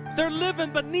 They're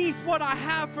living beneath what I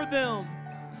have for them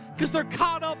because they're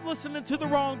caught up listening to the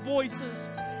wrong voices.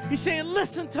 He's saying,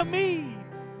 listen to me.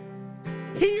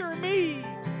 Hear me.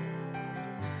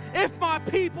 If my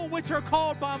people, which are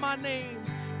called by my name,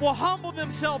 will humble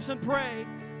themselves and pray,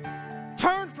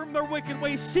 turn from their wicked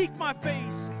ways, seek my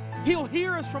face, He'll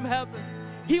hear us from heaven.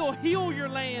 He'll heal your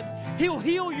land. He'll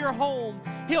heal your home.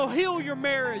 He'll heal your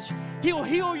marriage. He'll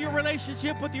heal your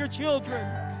relationship with your children.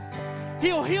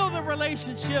 He'll heal the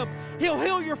relationship. He'll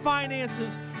heal your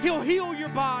finances. He'll heal your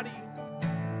body.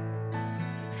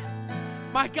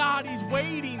 My God, He's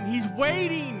waiting. He's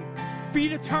waiting for you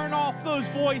to turn off those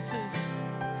voices.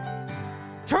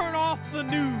 Turn off the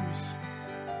news.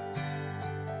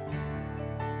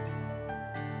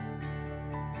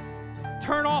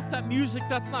 Turn off that music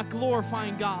that's not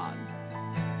glorifying God.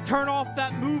 Turn off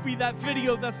that movie, that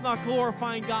video that's not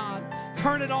glorifying God.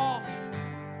 Turn it off.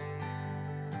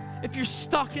 If you're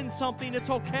stuck in something,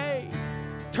 it's okay.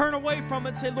 Turn away from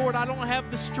it. Say, Lord, I don't have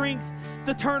the strength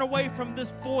to turn away from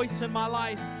this voice in my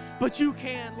life. But you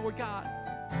can, Lord God.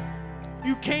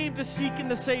 You came to seek and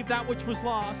to save that which was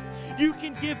lost. You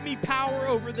can give me power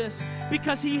over this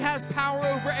because He has power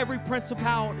over every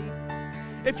principality.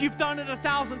 If you've done it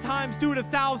 1,000 times, do it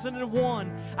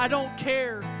 1,001. I don't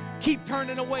care. Keep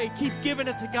turning away. Keep giving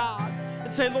it to God.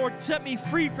 And say, Lord, set me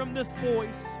free from this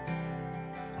voice.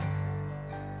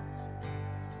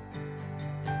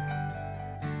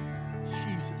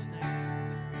 Jesus' name.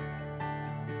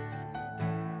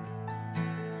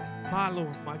 My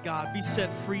Lord, my God, be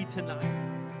set free tonight.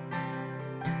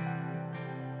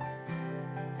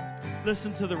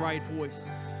 Listen to the right voices.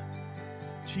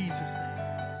 Jesus' name.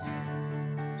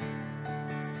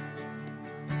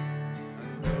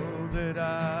 That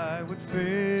I would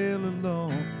fail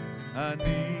alone. I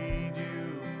need